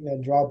lot. biggest thing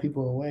that draw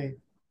people away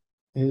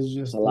is It's a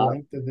just the lot.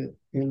 length of it,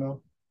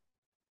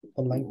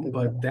 the length of it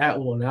But all. that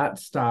will not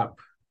stop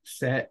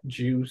Set,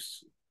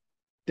 Juice,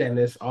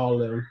 Dennis,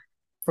 all of them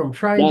from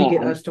trying to Nah,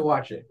 get us to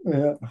watch it.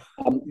 Yeah.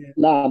 Yeah. I'm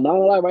not gonna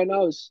lie. Right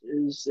now,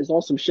 is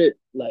on some shit.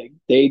 Like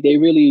they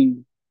really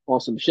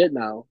on some shit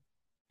now.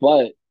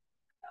 But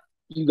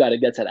you got to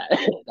get to that.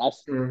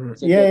 That's Mhm.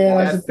 to Yeah, get yeah,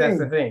 that. that's the That's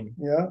the thing. thing.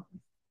 Yeah.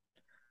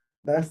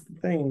 That's the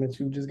thing that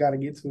you just got to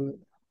get to it.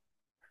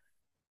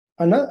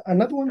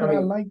 Another one I that I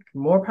mean, like.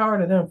 more power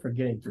to them for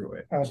getting through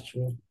it. That's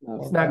true. Nah,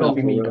 It's More not power gonna nah,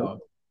 be to for me, them.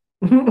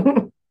 real.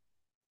 dog.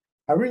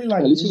 I really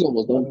like At least he's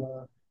almost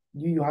done.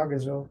 Yu Yu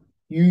Hakusho.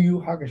 Yu Yu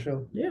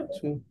Hakusho Yeah,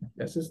 too.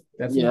 that's his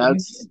Yeah, baby.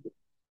 that's.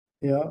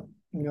 Yeah,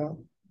 yeah.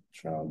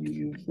 Child Yu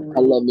Yu for I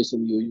real. love me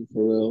some Yu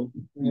for real.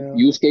 Yeah.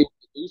 You skate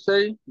you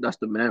say that's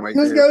the man right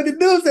Who's there. going to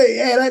do say?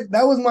 Yeah,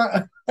 that was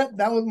my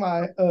that was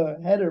my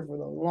header for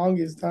the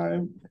longest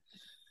time.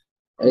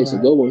 Hey, And it's a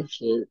good one.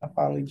 Shit, I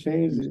finally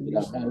changed you it. see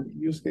that man.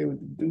 You stay with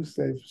the do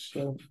say for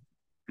sure.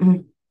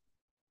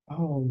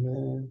 Oh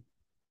man.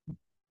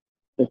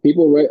 If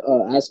people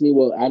ask me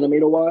what anime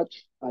to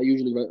watch, I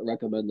usually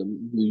recommend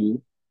them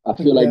Yu. I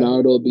feel like Yeah.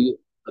 Naruto will be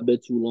a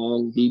bit too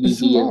long. It's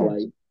too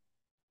long.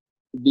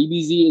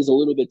 DBZ is a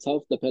little bit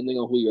tough depending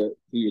on who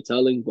you're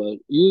telling, but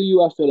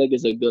Yu I feel like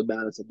is a good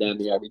balance of damn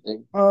near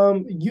everything.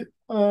 Yu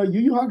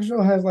Yu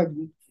Hakusho has like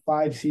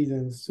 5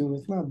 seasons too.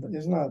 It's not bad.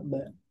 It's not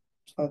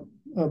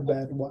a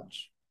bad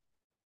watch.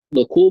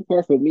 The cool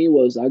part for me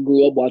was I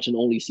grew up watching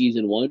only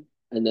season one,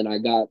 and then I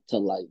got to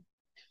like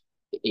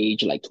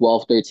age like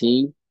 12,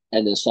 13,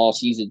 and then saw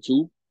season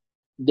two.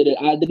 I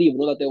didn't even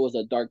know that there was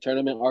a dark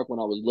tournament arc when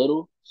I was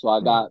little. So I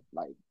Mm. got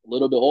like a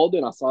little bit older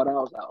and I saw that. I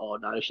was like, oh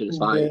no, this shit is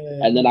fire.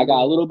 Yeah, And then I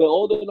got a yeah, little bit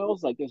older and I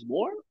was like, there's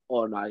more?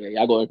 Oh no, yeah,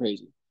 y'all going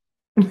crazy.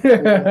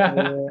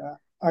 yeah.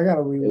 I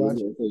gotta It was rewatch it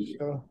going for crazy.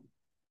 sure.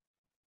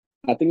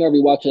 I think I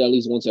rewatch it at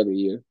least once every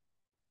year.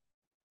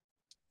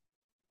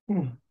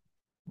 Hmm.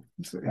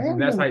 I am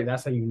That's gonna.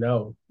 how you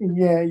know.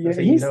 Yeah, That's yeah.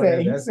 how you He know said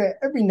that he that's said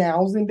every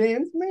now and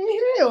then, man,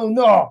 hell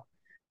no.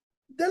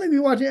 Telling me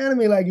watching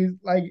anime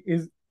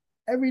is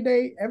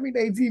everyday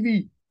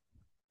TV.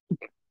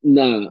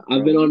 Nah,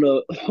 I've been Bro. on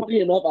the funny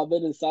enough, I've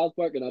been in South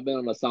Park and I've been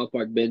on the South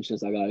Park binge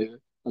since I got here.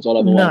 That's all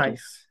I've been watching.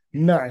 Nice,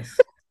 nice.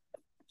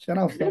 Shout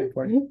out South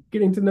Park.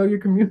 getting to know your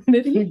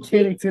community.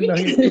 Getting to know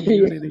your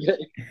community.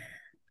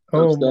 I'm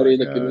Oh my studying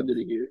the god,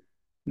 community here.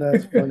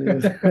 that's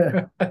funny.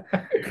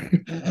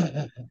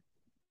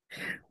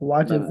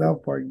 Watching Nah,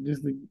 South Park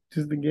just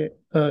to get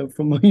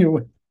familiar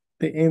with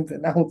the ins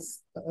and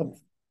outs of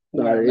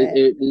nah, where I'm at.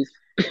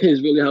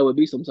 it's really how it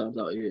be sometimes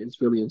out here.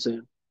 It's really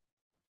insane.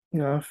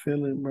 Yeah, I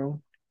feel it,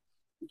 bro.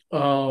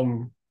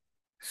 um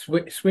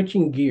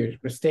Switching gears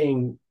but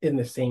staying in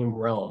the same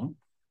realm.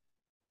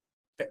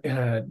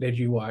 Did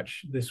you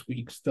watch this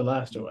week's The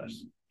Last of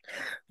Us?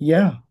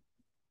 Yeah,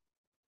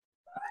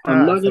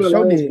 I'm not for gonna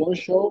sure lie, did.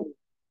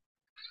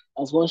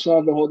 that's one show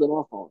I've been holding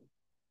off on.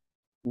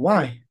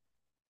 Why?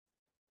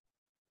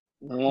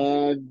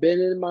 I've been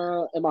in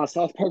my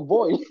South Park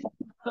voice.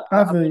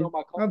 I I've feel been you. on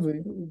my I comfort.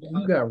 feel you.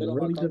 You got I've been on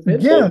my really comfort Yeah,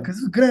 zone. defensive. because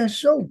it's a good ass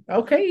show.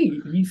 Okay,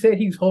 he said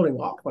he's holding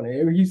off on it.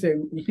 He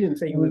didn't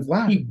say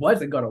Why? he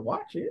wasn't gonna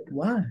watch it.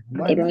 Why?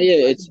 Why But not? yeah,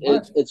 Why not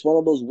watch it? it's one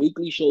of those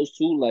weekly shows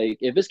too. Like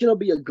if it's gonna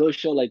be a good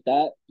show like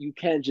that, you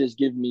can't just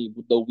give me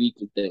the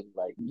weekly thing.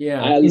 Like I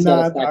Yeah. at least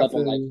gotta Nah, stack I up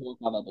on feel like you. 4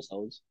 or 5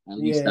 episodes. At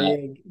least Yeah, that.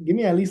 yeah. Give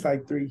me at least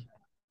like three.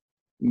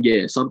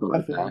 Yeah, something I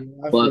like feel that. you.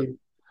 I feel But you.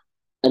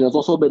 and it's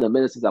also been a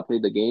minute since I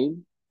played the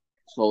game,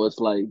 so it's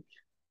like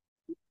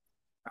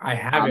I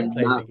haven't I'm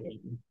played the not.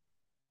 game.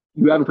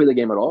 You haven't played the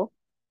game at all?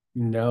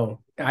 No,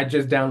 I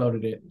just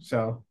downloaded it.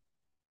 So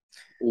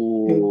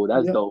Oh,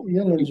 that's dope.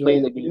 You'll You enjoy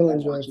playing the it. game You'll and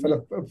enjoy it watching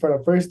it? for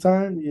the first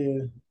time.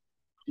 Yeah,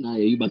 Nah,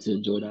 yeah, you about to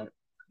enjoy that.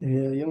 yeah.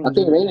 You'll I enjoy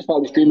think it. Rain is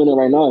probably streaming it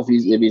right now if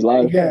he's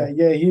live. yeah,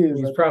 Yeah, yeah. He is.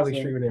 he's I think probably so.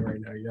 streaming it right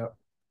now. Yep.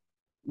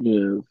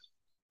 Yeah.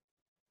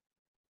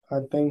 I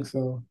think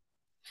so.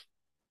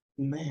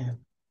 Man,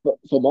 But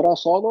from what I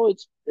saw though,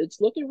 it's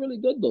looking really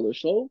good though. The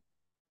show,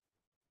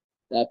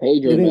 that it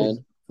Pedro is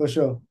man. for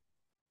sure.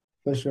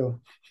 For sure.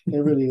 It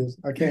really is.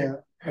 I can't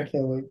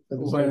wait for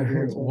the second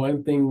one to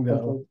One thing come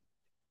though,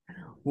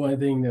 forth.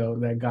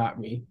 that got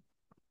me.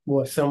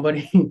 What?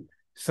 Somebody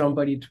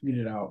somebody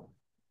tweeted out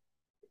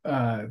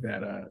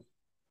that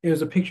it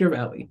was a picture of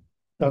Ellie,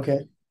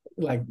 Okay.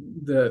 like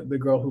the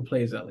girl who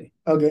plays Ellie.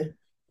 Okay.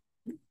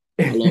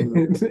 I love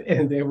her.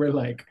 And they were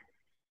like,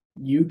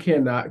 you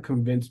cannot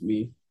convince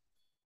me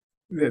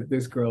that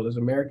this girl is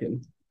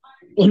American.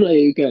 Oh no,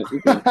 yeah,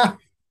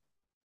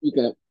 you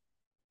can't.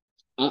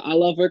 I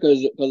love her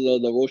because of the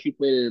role she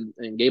played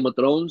in Game of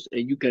Thrones,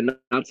 and you cannot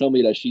tell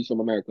me that she's from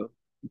America.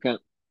 You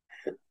can't.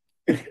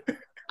 Through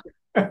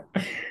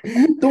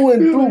and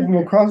They're through like, from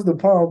across the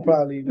pond,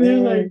 probably, they're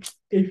man. like,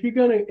 if you're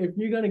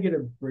gonna get a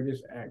British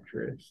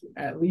actress,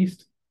 at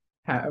least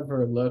have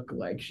her look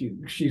like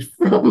she's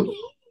from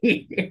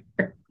here.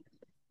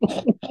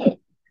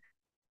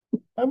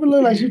 I would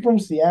look like she's from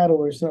Seattle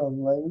or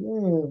something. Like,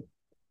 man.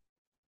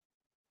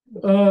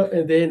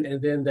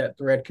 And then that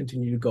thread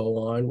continued to go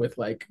on with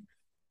like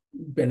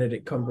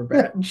Benedict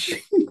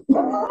Cumberbatch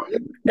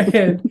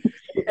and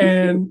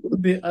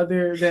the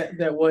other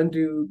that one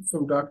dude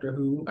from Doctor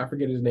Who, I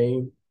forget his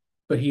name,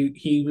 but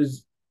he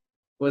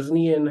wasn't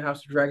he in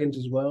House of Dragons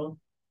as well?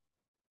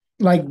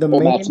 Like Oh,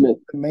 Matt Smith.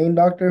 the main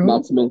Doctor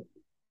Matt Who. Smith.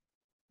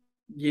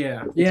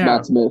 Yeah, It's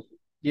Matt Smith.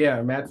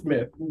 yeah, Matt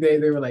Smith. They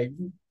were like,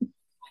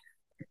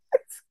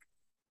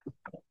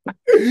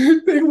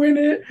 They went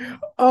in.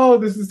 Oh,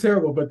 this is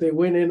terrible. But they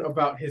went in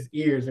about his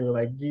ears and were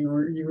like, you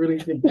really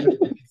think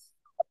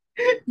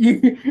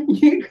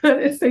you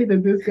gotta say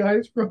that this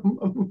guy's from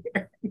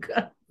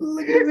America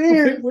Look at his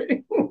ears.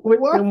 with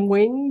What? them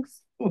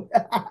wings?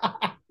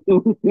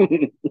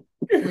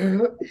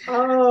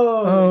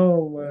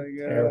 Oh my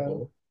god.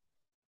 Terrible.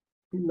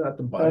 Not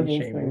the That's body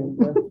shaming.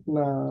 insane.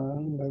 Nah,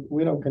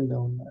 we don't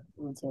condone that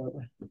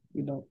whatsoever.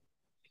 We don't.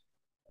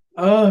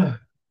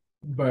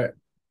 But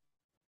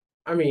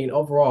I mean,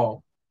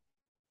 overall,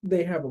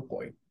 they have a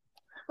point.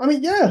 I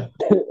mean, yeah.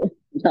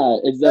 Nah,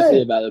 it's definitely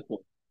a Hey, valid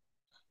point.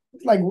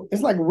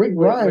 it's like Rick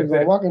Grimes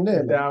on Walking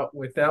Dead.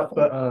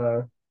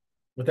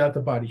 Without the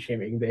body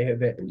shaming, they had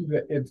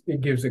that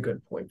it gives a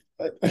good point.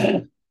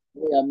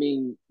 Yeah, I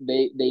mean,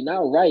 they not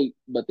right,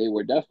 but they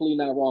were definitely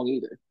not wrong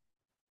either.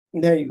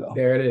 There you go.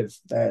 There it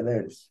is. There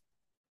it is.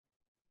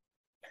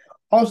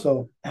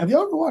 Also, have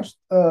you ever watched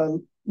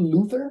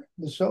Luther,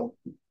 the show?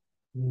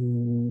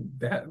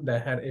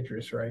 That had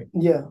interest, right?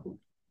 Yeah,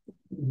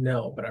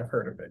 No, but I've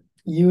heard of it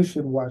you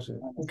should watch it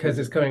because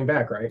it's coming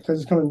back, right?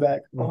 because it's coming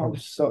back. Oh, I'm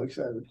Mhm. so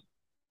excited.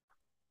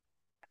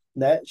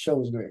 That show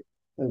was great.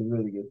 It was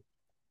really good,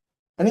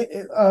 and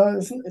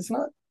it's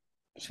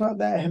not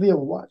that heavy of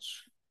a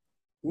watch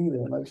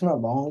either. Like it's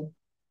not long.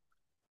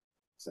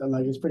 So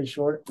like it's pretty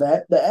short.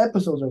 That the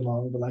episodes are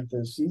long, but like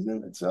the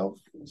season itself,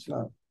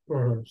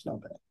 Mhm. it's not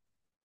bad.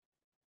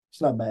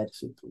 It's not bad to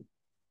sit through.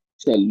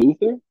 So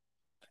Luther,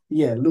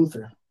 Yeah,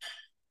 Luther.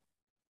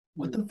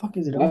 What the fuck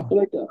is it I on? feel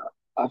like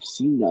I've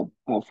seen that.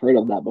 I've heard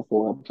of that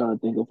before. I'm trying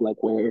to think of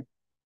like where.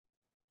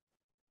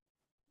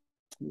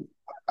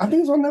 I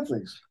think it's on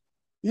Netflix.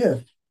 Yeah,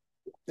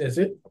 Is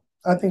it?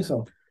 I think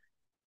so.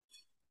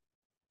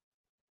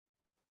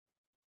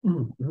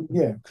 Mhm.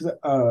 Yeah, because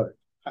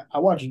I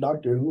watched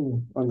Doctor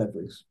Who on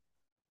Netflix,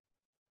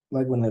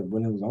 like when it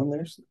was on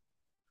there.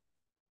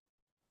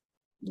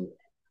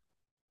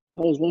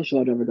 That was one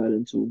show I never got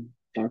into.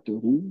 Doctor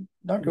Who.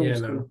 Doctor Who Yeah,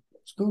 was no. cool.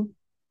 It's cool.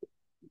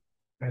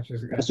 That's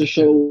That's a just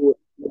kind of. show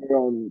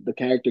where the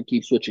character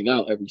keeps switching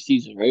out every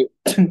season, right?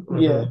 Yeah,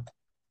 Mhm.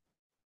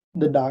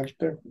 the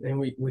Doctor. And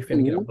we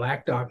finna get a Hmm.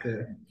 black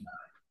doctor,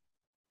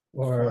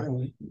 or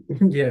Finally.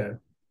 yeah.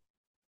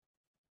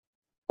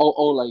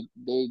 Oh, like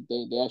they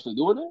actually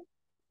doing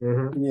it?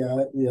 Mhm.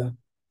 Yeah, yeah.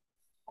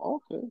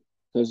 Okay.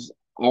 Because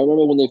I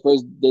remember when they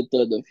first did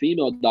the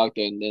female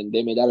doctor, and then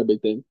they made that a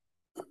big thing.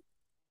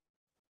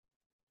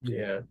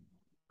 Yeah.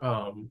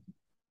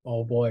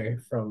 Oh boy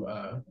from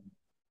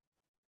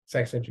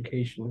Sex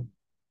Education.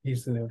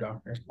 He's the new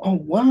doctor. Oh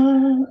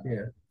wow,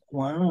 Yeah.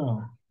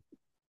 wow.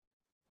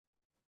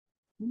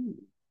 Hmm.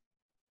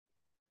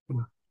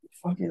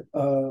 Fuck it.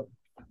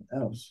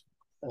 Else,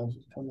 else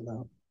is coming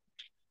out.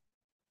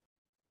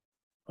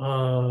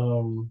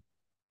 Um,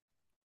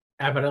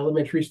 Abbott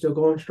Elementary still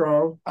going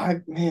strong. I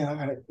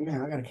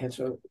gotta catch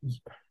up.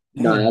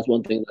 Nah, Damn. that's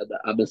one thing that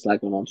I've been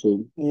slacking on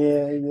too.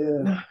 Yeah,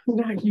 yeah.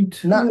 Not you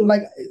Not too.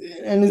 like,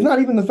 and it's not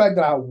even the fact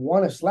that I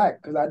want to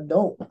slack because I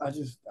don't. I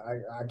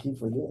keep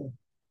forgetting.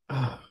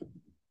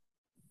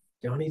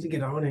 Y'all need to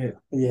get on it.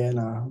 Yeah,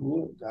 nah.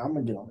 I'm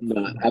gonna get on it for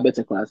Nah, sure. I bet's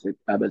a classic.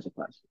 I bet's a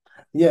classic.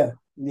 Yeah,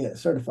 yeah,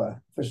 certified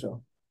for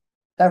sure.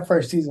 That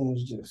first season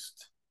was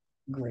just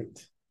great.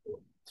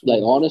 It's Like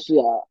really honestly,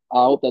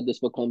 I hope that this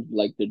becomes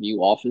like the new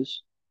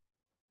Office.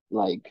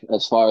 Like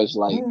as far as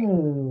like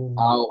mm.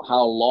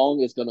 how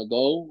long it's gonna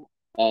go,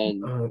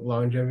 and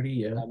Longevity,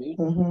 yeah. I mean,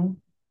 hmm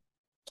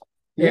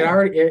It Yeah.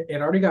 already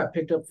it already got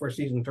picked up for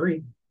season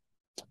 3.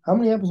 How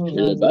many episodes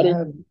is it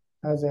better?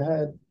 has it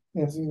had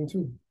in season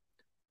two?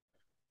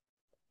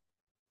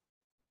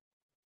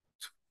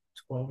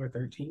 12 or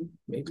 13,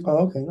 maybe.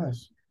 Oh, okay,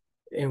 nice.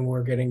 And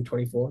we're getting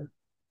 24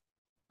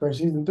 For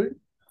season three?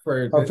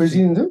 for Oh, for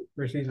season two?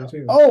 for season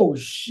 2. Oh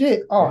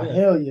shit. Oh Yeah.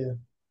 hell yeah.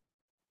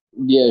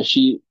 Yeah,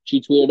 she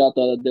tweeted out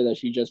the other day that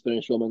she just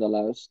finished filming the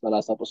last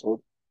episode.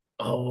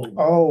 Oh,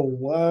 Oh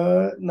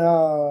what?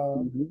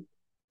 No. Mm-hmm.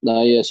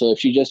 Nah, yeah. So if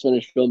she just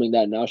finished filming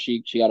that, now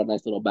she got a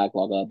nice little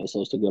backlog of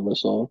episodes to give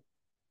us. So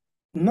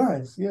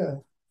Nice, yeah,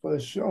 for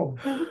sure.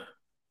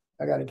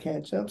 I gotta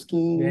catch up yeah, ski.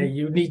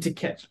 you need to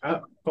catch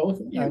up,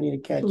 both of I you, need to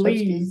catch up ski.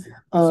 please,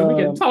 so we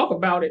can Um, talk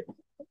about it.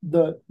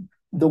 the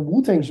the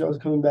Wu-Tang show is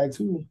coming back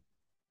too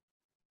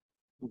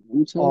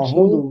Wu-Tang on show.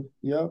 Hulu.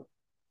 Yep.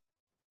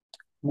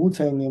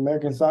 Wu-Tang, the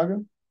American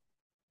Saga.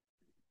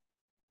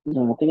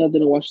 No, I think I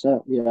didn't watch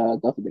that. Yeah, I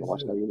definitely didn't Is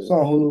watch it, that It's either.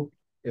 on Hulu.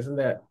 isn't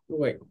that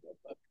wait?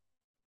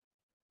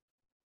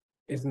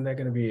 Isn't that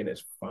going to be in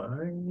its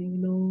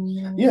final?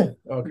 Yeah,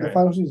 the Okay,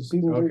 final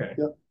season 3. okay.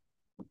 Yep.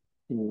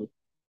 Hmm.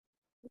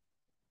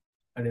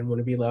 I didn't want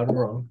to be loud and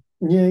wrong.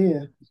 Yeah,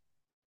 yeah.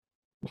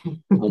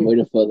 I'm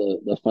waiting for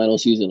the final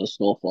season of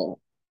Snowfall.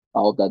 I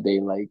hope that they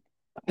like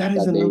That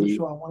is that another they.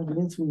 show I want to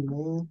get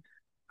into,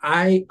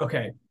 man.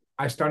 Okay.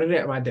 I started it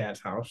at my dad's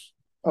house.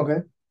 Okay.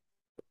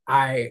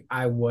 I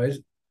was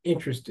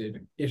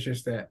interested. It's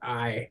just that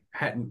I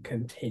hadn't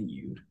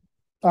continued.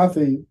 I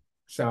feel you.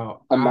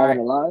 So I'm not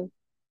gonna lie.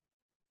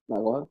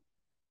 Not gonna.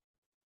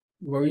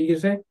 what were you gonna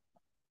say?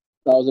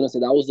 I was gonna say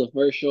that was the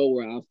first show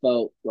where I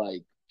felt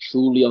like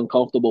truly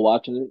uncomfortable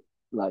watching it.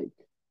 Like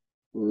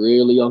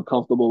really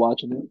uncomfortable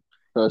watching it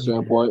for a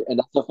certain Yeah. point. And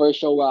that's the first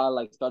show where I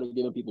like started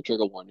giving people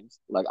trigger warnings.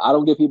 Like I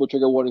don't give people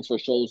trigger warnings for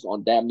shows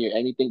on damn near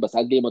anything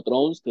besides Game of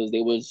Thrones because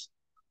they was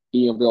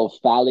being real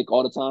phallic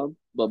all the time.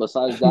 But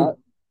besides that,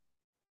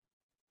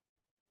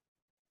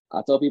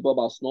 I tell people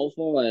about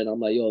Snowfall and I'm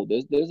like, yo,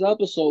 there's an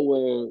episode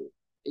where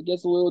it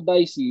gets a little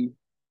dicey.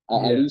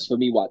 At Yeah. least for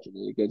me watching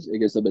it, it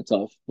gets a bit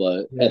tough.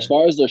 But as Yeah.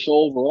 far as the show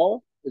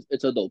overall,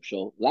 it's a dope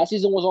show. Last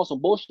season was on some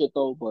bullshit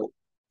though, but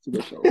it's a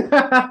good show.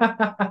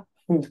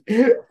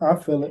 I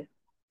feel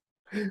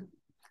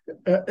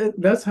it.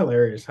 That's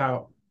hilarious.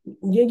 How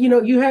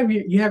you have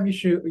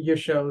your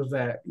shows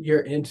that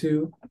you're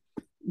into,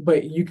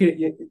 but you could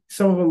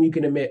some of them you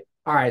can admit.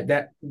 All right,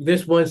 that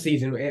this one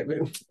season, I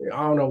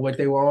don't know what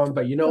they were on,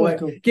 but you know That was what?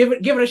 cool.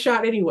 Give it a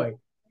shot anyway.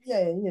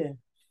 Yeah, yeah.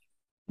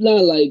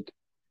 Not like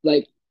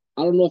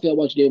I don't know if y'all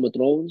watch Game of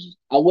Thrones.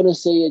 I wouldn't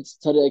say it's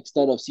to the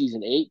extent of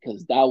season 8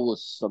 because that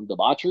was some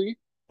debauchery.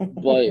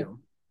 But Damn.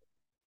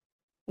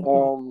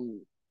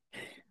 um,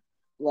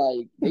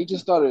 like they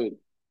just started.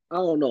 I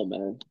don't know,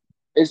 man.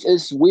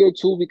 It's weird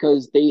too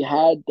because they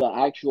had the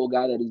actual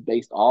guy that is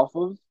based off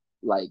of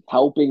like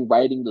helping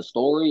writing the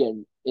story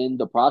and in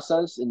the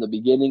process in the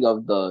beginning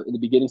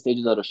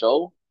stages of the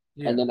show.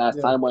 And Yeah. then as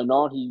Yeah. time went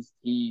on,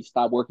 he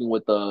stopped working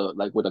with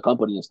the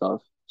company and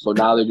stuff. So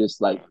now they're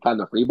just like kind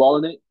of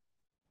freeballing it.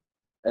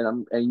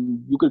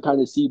 And you could kind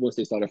of see once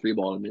they started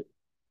freeballing it.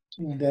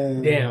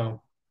 Damn. Damn.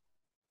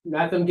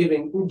 Not them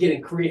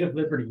getting creative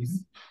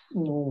liberties.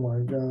 Oh my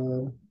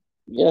God.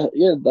 Yeah,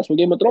 yeah, that's what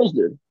Game of Thrones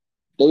did.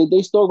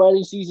 They still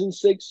writing season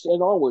 6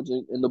 and onwards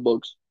in the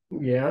books.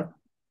 Yeah.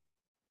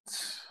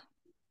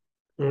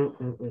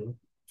 Mm-mm-mm.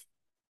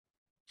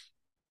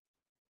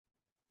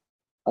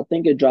 I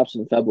think it drops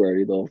in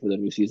February though for the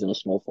new season of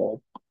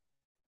Snowfall,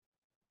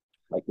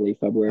 like late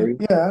February.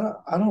 Yeah,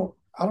 I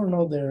don't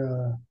know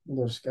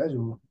their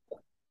schedule.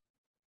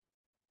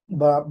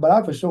 But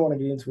I for sure want to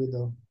get into it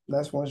though.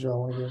 That's one show I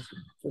want to get into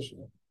for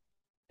sure.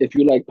 If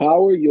you like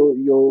power,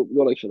 you'll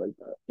like shit like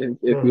that.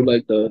 If you Mm-hmm.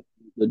 like the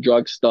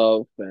drug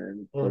stuff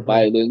and the Mm-hmm.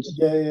 violence,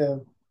 Yeah, yeah.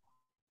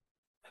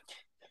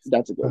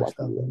 that's a good Dark one for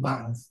stuff you. and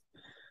violence.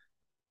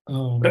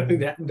 Oh man.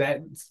 That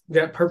That's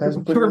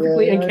pretty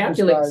perfectly yeah,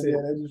 encapsulates it.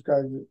 that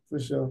describes it for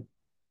sure.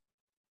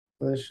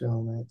 For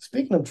sure, man.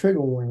 Speaking of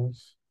trigger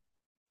warnings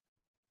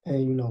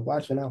and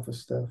watching out for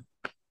stuff,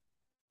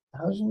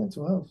 how's your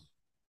mental health?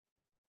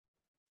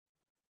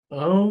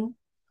 Um,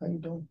 How you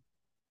doing?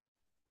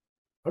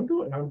 I'm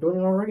doing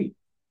all right.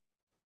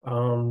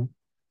 Um,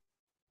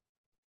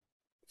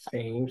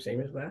 same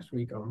as last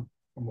week. I'm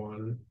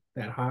on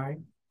that high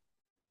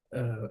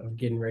of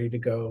getting ready to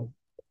go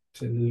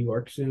to New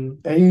York soon.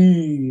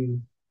 Hey,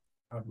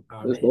 I'm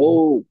Let's hitting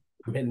go.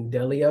 I'm hitting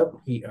Delhi up.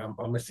 I'm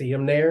gonna see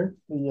him there,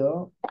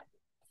 yeah,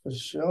 for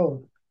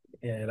sure.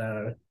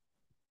 and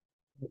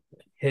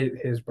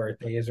his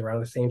birthday is around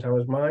the same time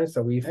as mine,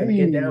 so we finna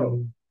get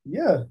down. Hey,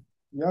 yeah.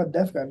 Y'all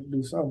definitely got to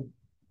do something.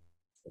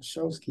 For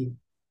sure, Ski.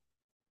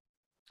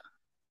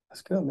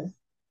 That's good, man.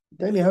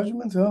 Daily, how's your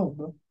mental health,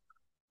 bro?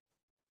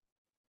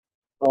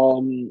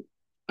 Um,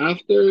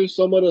 After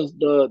some of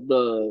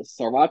the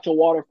sriracha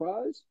water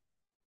fries,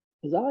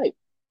 it's alright.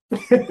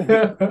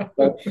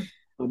 But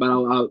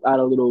I had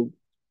a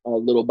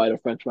little bite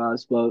of French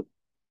fries, but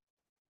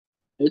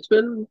it's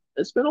been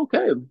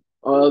okay.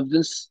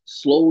 Just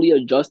slowly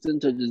adjusting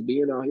to just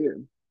being out here.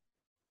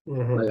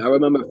 Like Hmm. I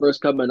remember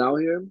first coming out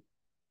here,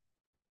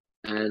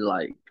 and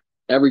like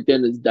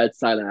everything is dead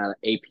silent at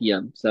 8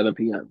 p.m., 7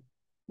 p.m.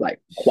 Like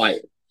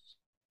quiet.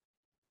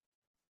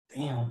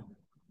 Damn.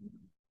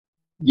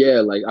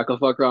 Yeah, like I could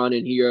fuck around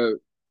and hear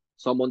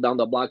someone down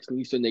the block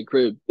sneeze in their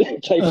crib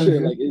type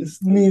shit. Like it's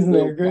Sneezing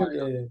real there, good.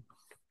 quiet out here.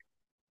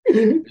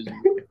 Yeah, It's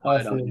real I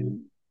quiet out feel here,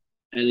 you.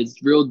 and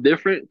it's real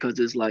different because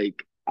it's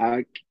like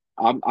I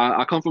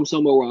come from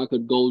somewhere where I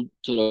could go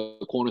to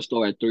the corner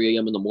store at 3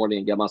 a.m. in the morning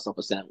and get myself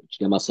a sandwich,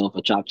 get myself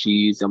a chopped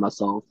cheese, get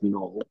myself,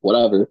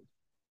 whatever.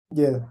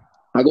 Yeah,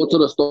 I go to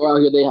the store out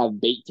here, they have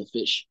bait to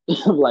fish,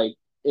 like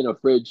in a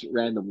fridge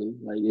randomly.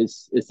 Like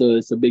it's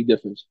a big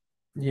difference.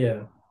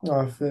 Yeah,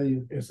 I feel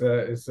you. it's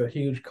a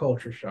huge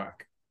culture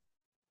shock.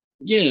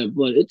 Yeah,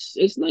 but it's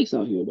nice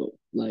out here though.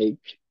 Like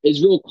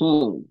it's real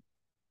calm.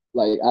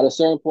 Like at a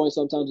certain point,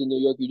 sometimes in New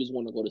York, you just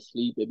want to go to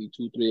sleep. It'd be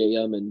 2, 3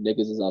 a.m. and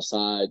niggas is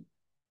outside.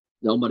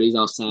 Nobody's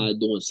outside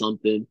doing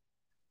something,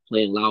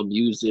 playing loud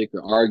music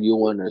or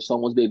arguing, or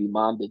someone's baby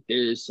mom did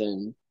this,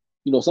 and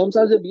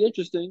sometimes it'd be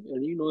interesting,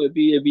 and it'd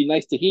be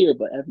nice to hear,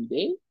 but every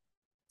day,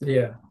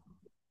 Yeah,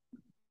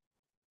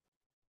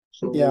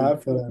 Yeah, so I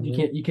feel that,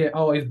 man. you can't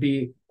always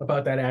be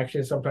about that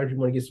action. Sometimes you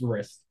want to get some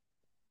rest.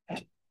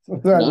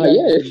 Sometimes you nah, gotta get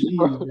yeah, some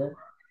leaves, bro.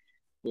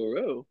 for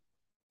real.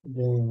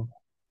 Damn,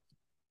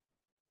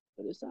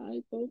 But it's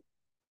alright though.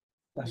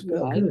 that's You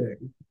good, alright. man.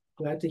 Good.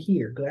 Glad to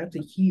hear. Glad to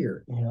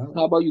hear. Yeah.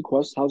 How about you,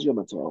 Quest? How's your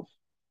mental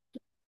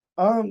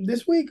health?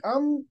 This week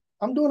I'm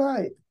doing all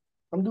right.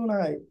 I'm doing all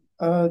right.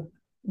 Uh,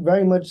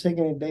 very much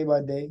taking it day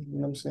by day. You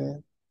know what I'm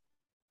saying?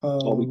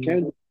 Oh, we Um,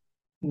 can.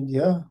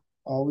 yeah.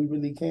 all we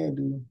really can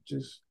do.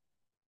 Just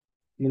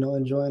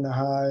enjoying the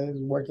highs,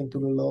 working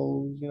through the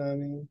lows. You know what I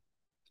mean?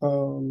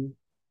 Um,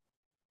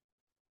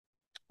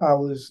 I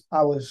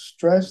was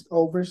stressed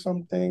over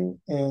something,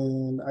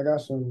 and I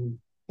got some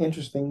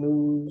interesting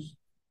news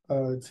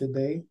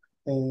today,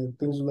 and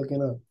things are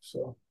looking up.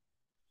 So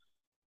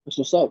That's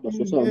what's up. That's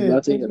what's up. I'm yeah,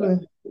 glad to things hear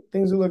that. are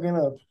things are looking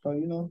up. So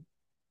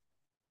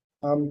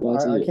I'm glad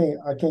to I hear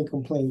it. can't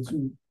complain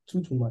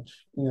too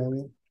much. You know what I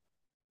mean?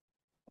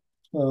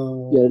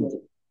 Yeah,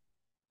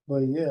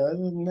 But yeah, other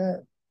than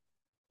that,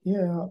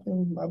 yeah,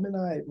 I've been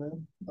all right,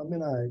 man. I've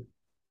been all right.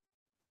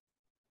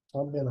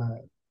 I've been all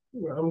right.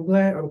 Well,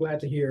 I'm glad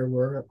to hear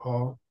we're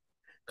all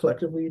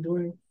collectively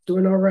doing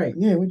all right.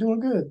 Yeah, we're doing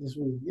good this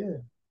week. Yeah,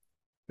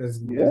 That's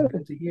yeah.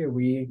 good to hear.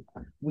 We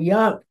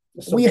up.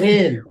 It's a we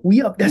win.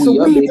 we up. That's a We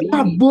up, win in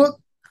my baby. book.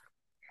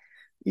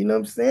 You know what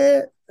I'm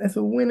saying? That's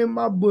a win in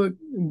my book.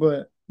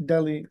 But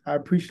Deli, I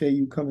appreciate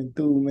you coming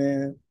through,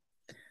 man.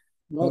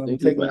 No, thank you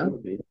for Taking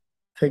having me.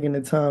 taking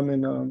the time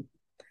and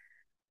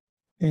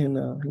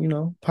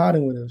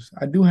potting with us.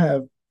 I do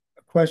have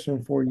a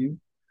question for you.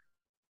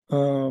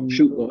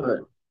 Shoot, go ahead.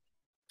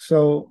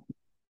 So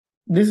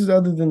this is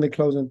other than the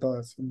closing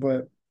thoughts,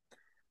 but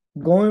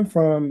going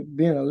from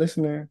being a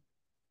listener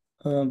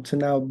to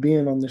now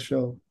being on the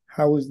show,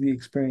 how was the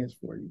experience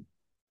for you?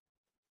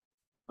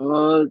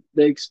 The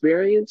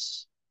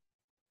experience,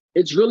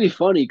 it's really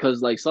funny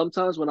because like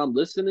sometimes when I'm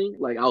listening,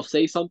 like I'll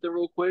say something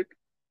real quick,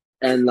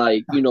 and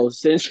like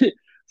since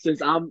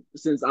since I'm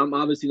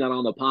obviously not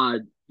on the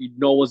pod,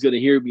 no one's gonna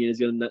hear me, and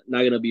it's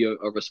not gonna be a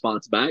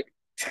response back.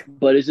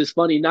 But it's just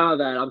funny now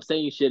that I'm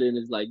saying shit, and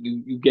it's like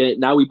you get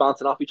now we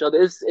bouncing off each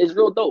other. It's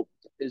real dope.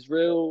 It's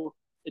real.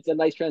 It's a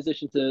nice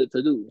transition to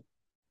do.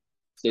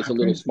 Say I some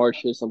little appreciate, smart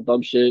shit, some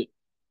dumb shit.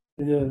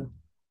 yeah,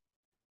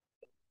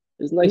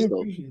 It's we nice though.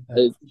 appreciate that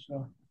It, for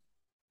sure.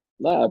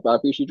 nah, I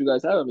appreciate you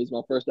guys having me. It's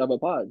my first ever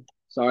pod.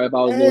 Sorry if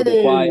I was a little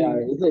bit quiet.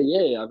 Hey,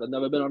 Yeah, I've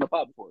never been on a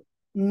pod before.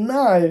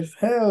 nice,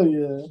 hell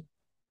yeah!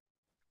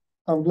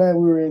 I'm glad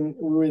we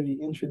were the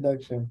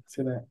introduction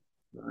to that.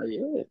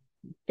 Yeah,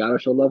 gotta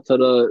show love to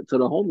the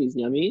homies.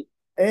 You know what I mean?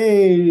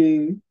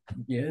 Hey,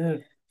 Yeah.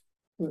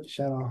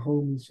 shout out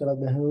homies, shout out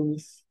the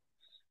homies.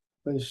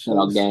 For Shout sure,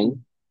 out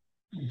gang.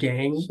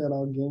 Gang. shout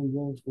out gang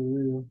for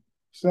real.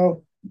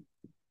 So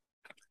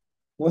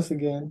once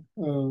again,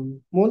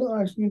 well,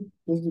 no, actually,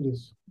 let's do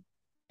this.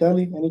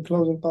 Deli, any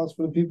closing thoughts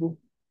for the people?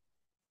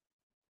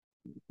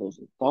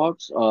 Closing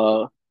thoughts.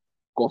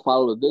 Go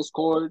follow the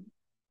Discord.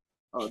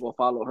 Go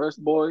follow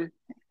Hurst Boy.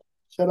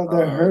 Shout out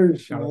that Uh,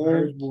 Hirsch, Shout out to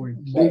Hers man. boy.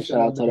 Big shout shout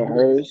out out to that the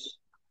Hirsch. Hurst.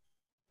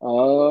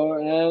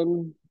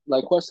 And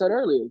like Quest said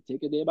earlier,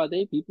 take it day by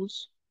day,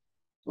 peoples.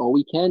 All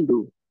we can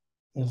do.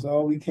 That's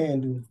all we can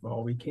do.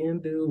 All we can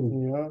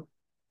do.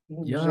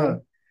 Yeah. Yeah.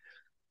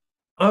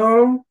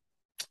 100%. Um,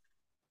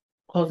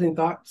 Closing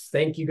thoughts.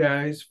 Thank you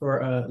guys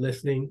for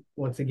listening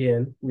once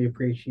again. We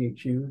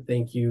appreciate you.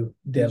 Thank you,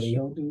 For Deli,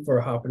 sure, dude.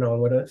 for hopping on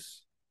with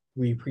us.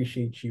 We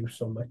appreciate you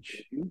so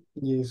much.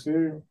 Yes,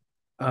 sir.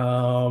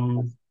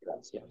 Um,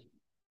 Gracias.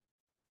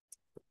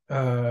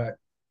 uh,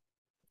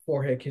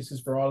 Forehead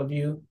kisses for all of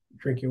you.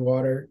 Drink your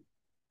water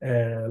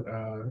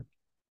and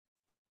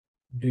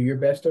do your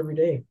best every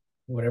day.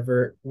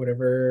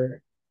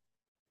 Whatever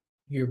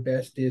your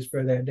best is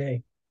for that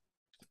day.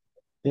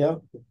 Yeah,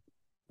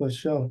 for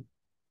sure.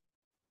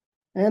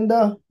 And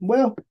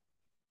well,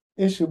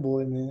 it's your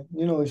boy, man.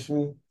 You know it's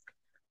me.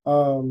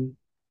 Um,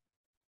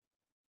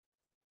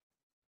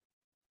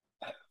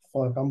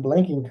 fuck, I'm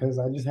blanking because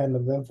I just had an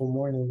eventful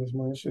morning this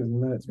morning. Shit was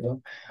nuts,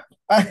 bro.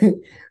 I,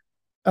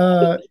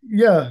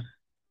 yeah,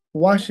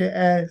 wash your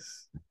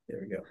ass. There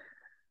we go.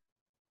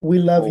 We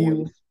love you.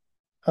 Always.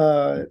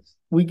 Uh,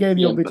 we gave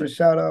your bitch a Siempre.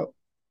 shout out.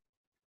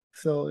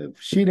 So if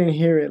she didn't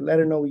hear it, let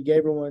her know we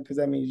gave her one because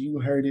that means you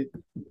heard it.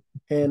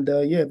 And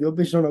yeah, if your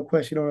bitch don't know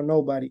Quest, she don't know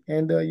nobody.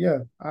 And yeah,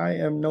 I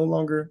am no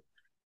longer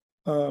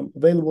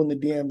available in the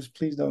DMs.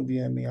 Please don't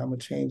DM me. I'm a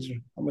changer.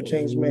 I'm a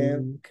changed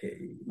man.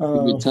 Okay. You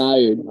Um,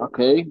 retired.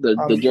 Okay. The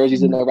I'm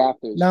jersey's in the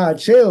rafters. nah,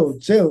 chill.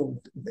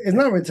 It's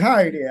not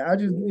retired yet. I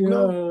just,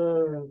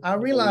 No. I Oh,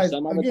 you realized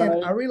again, I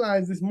semi-retired?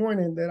 realized this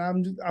morning that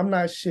I'm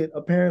not shit,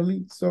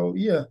 apparently. So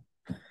yeah,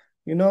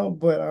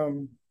 but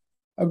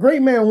a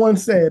great man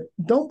once said,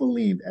 don't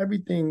believe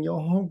everything your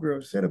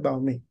homegirl said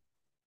about me.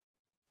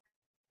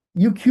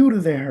 You cuter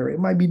than her. It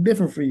might be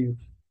different for you.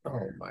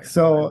 Oh my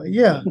So God.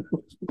 yeah,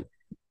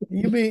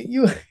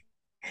 you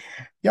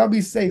y'all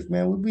be safe,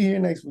 man. We'll be here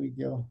next week,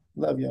 yo.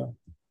 Love y'all.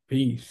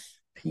 Peace.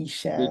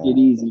 Peace Take it out.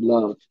 easy,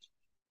 love.